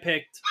 I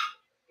picked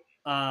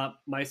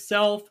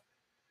myself.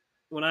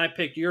 When I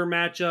picked your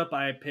matchup,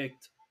 I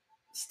picked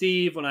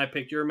Steve. When I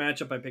picked your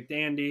matchup, I picked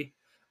Andy.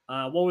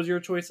 What was your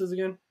choices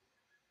again?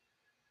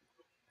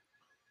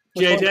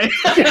 JJ.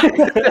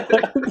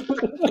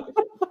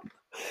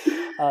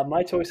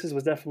 My choices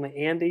was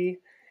definitely Andy,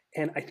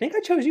 and I think I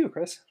chose you,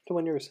 Chris, to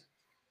win yours.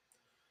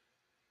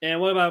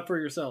 And what about for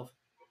yourself?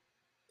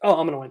 Oh,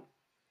 I'm gonna win.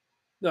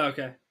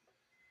 Okay.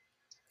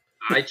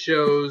 I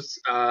chose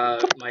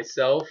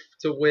myself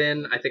to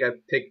win. I think I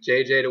picked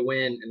JJ to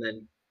win, and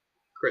then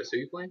Chris, who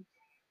are you playing?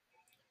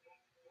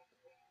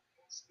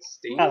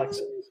 Steve? Alex.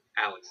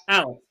 Alex.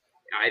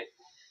 I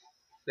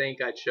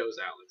think I chose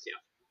Alex, yeah.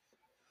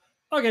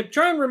 Okay,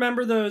 try and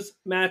remember those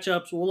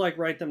matchups. We'll like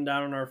write them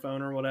down on our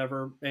phone or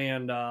whatever,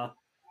 and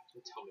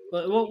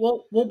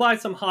we'll buy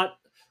some hot.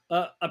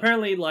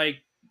 Apparently,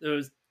 like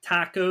those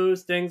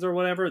tacos things or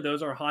whatever,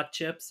 those are hot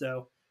chips.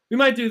 So we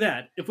might do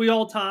that. If we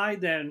all tie,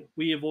 then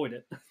we avoid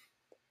it.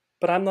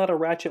 But I'm not a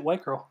ratchet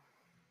white girl.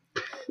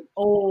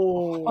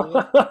 Oh.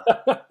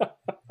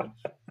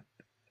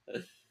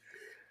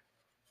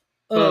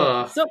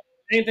 So,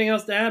 anything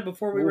else to add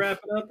before we wrap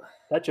it up?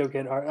 That joke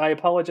hit hard. I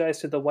apologize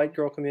to the white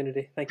girl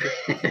community. Thank you.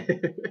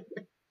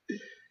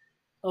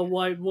 A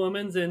white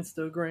woman's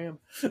Instagram.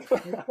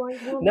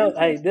 No,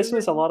 hey, this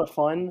was a lot of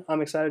fun.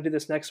 I'm excited to do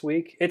this next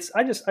week.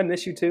 I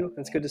miss you too.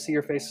 It's good to see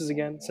your faces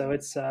again. So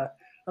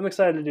I'm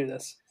excited to do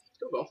this.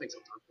 Go golfing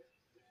sometime.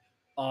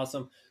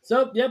 Awesome.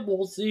 So, yep,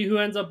 we'll see who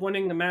ends up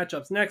winning the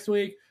matchups next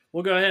week.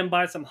 We'll go ahead and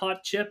buy some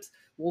hot chips.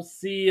 We'll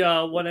see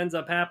what ends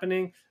up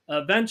happening.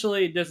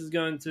 Eventually, this is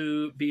going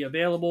to be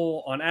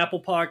available on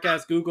Apple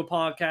Podcasts, Google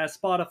Podcasts,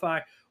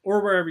 Spotify,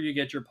 or wherever you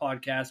get your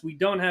podcasts. We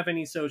don't have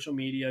any social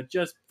media.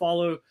 Just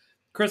follow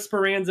Chris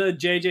Speranza,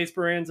 JJ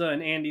Speranza,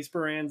 and Andy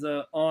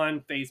Speranza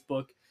on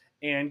Facebook.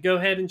 And go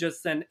ahead and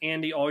just send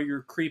Andy all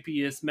your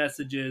creepiest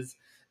messages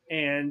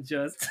and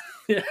just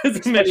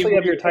as many Especially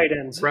of your weird tight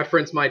ends.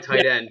 Reference my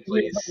tight end,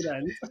 please.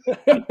 tight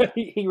ends.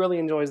 He really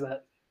enjoys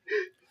that.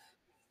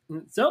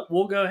 So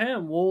we'll go ahead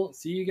and we'll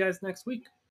see you guys next week.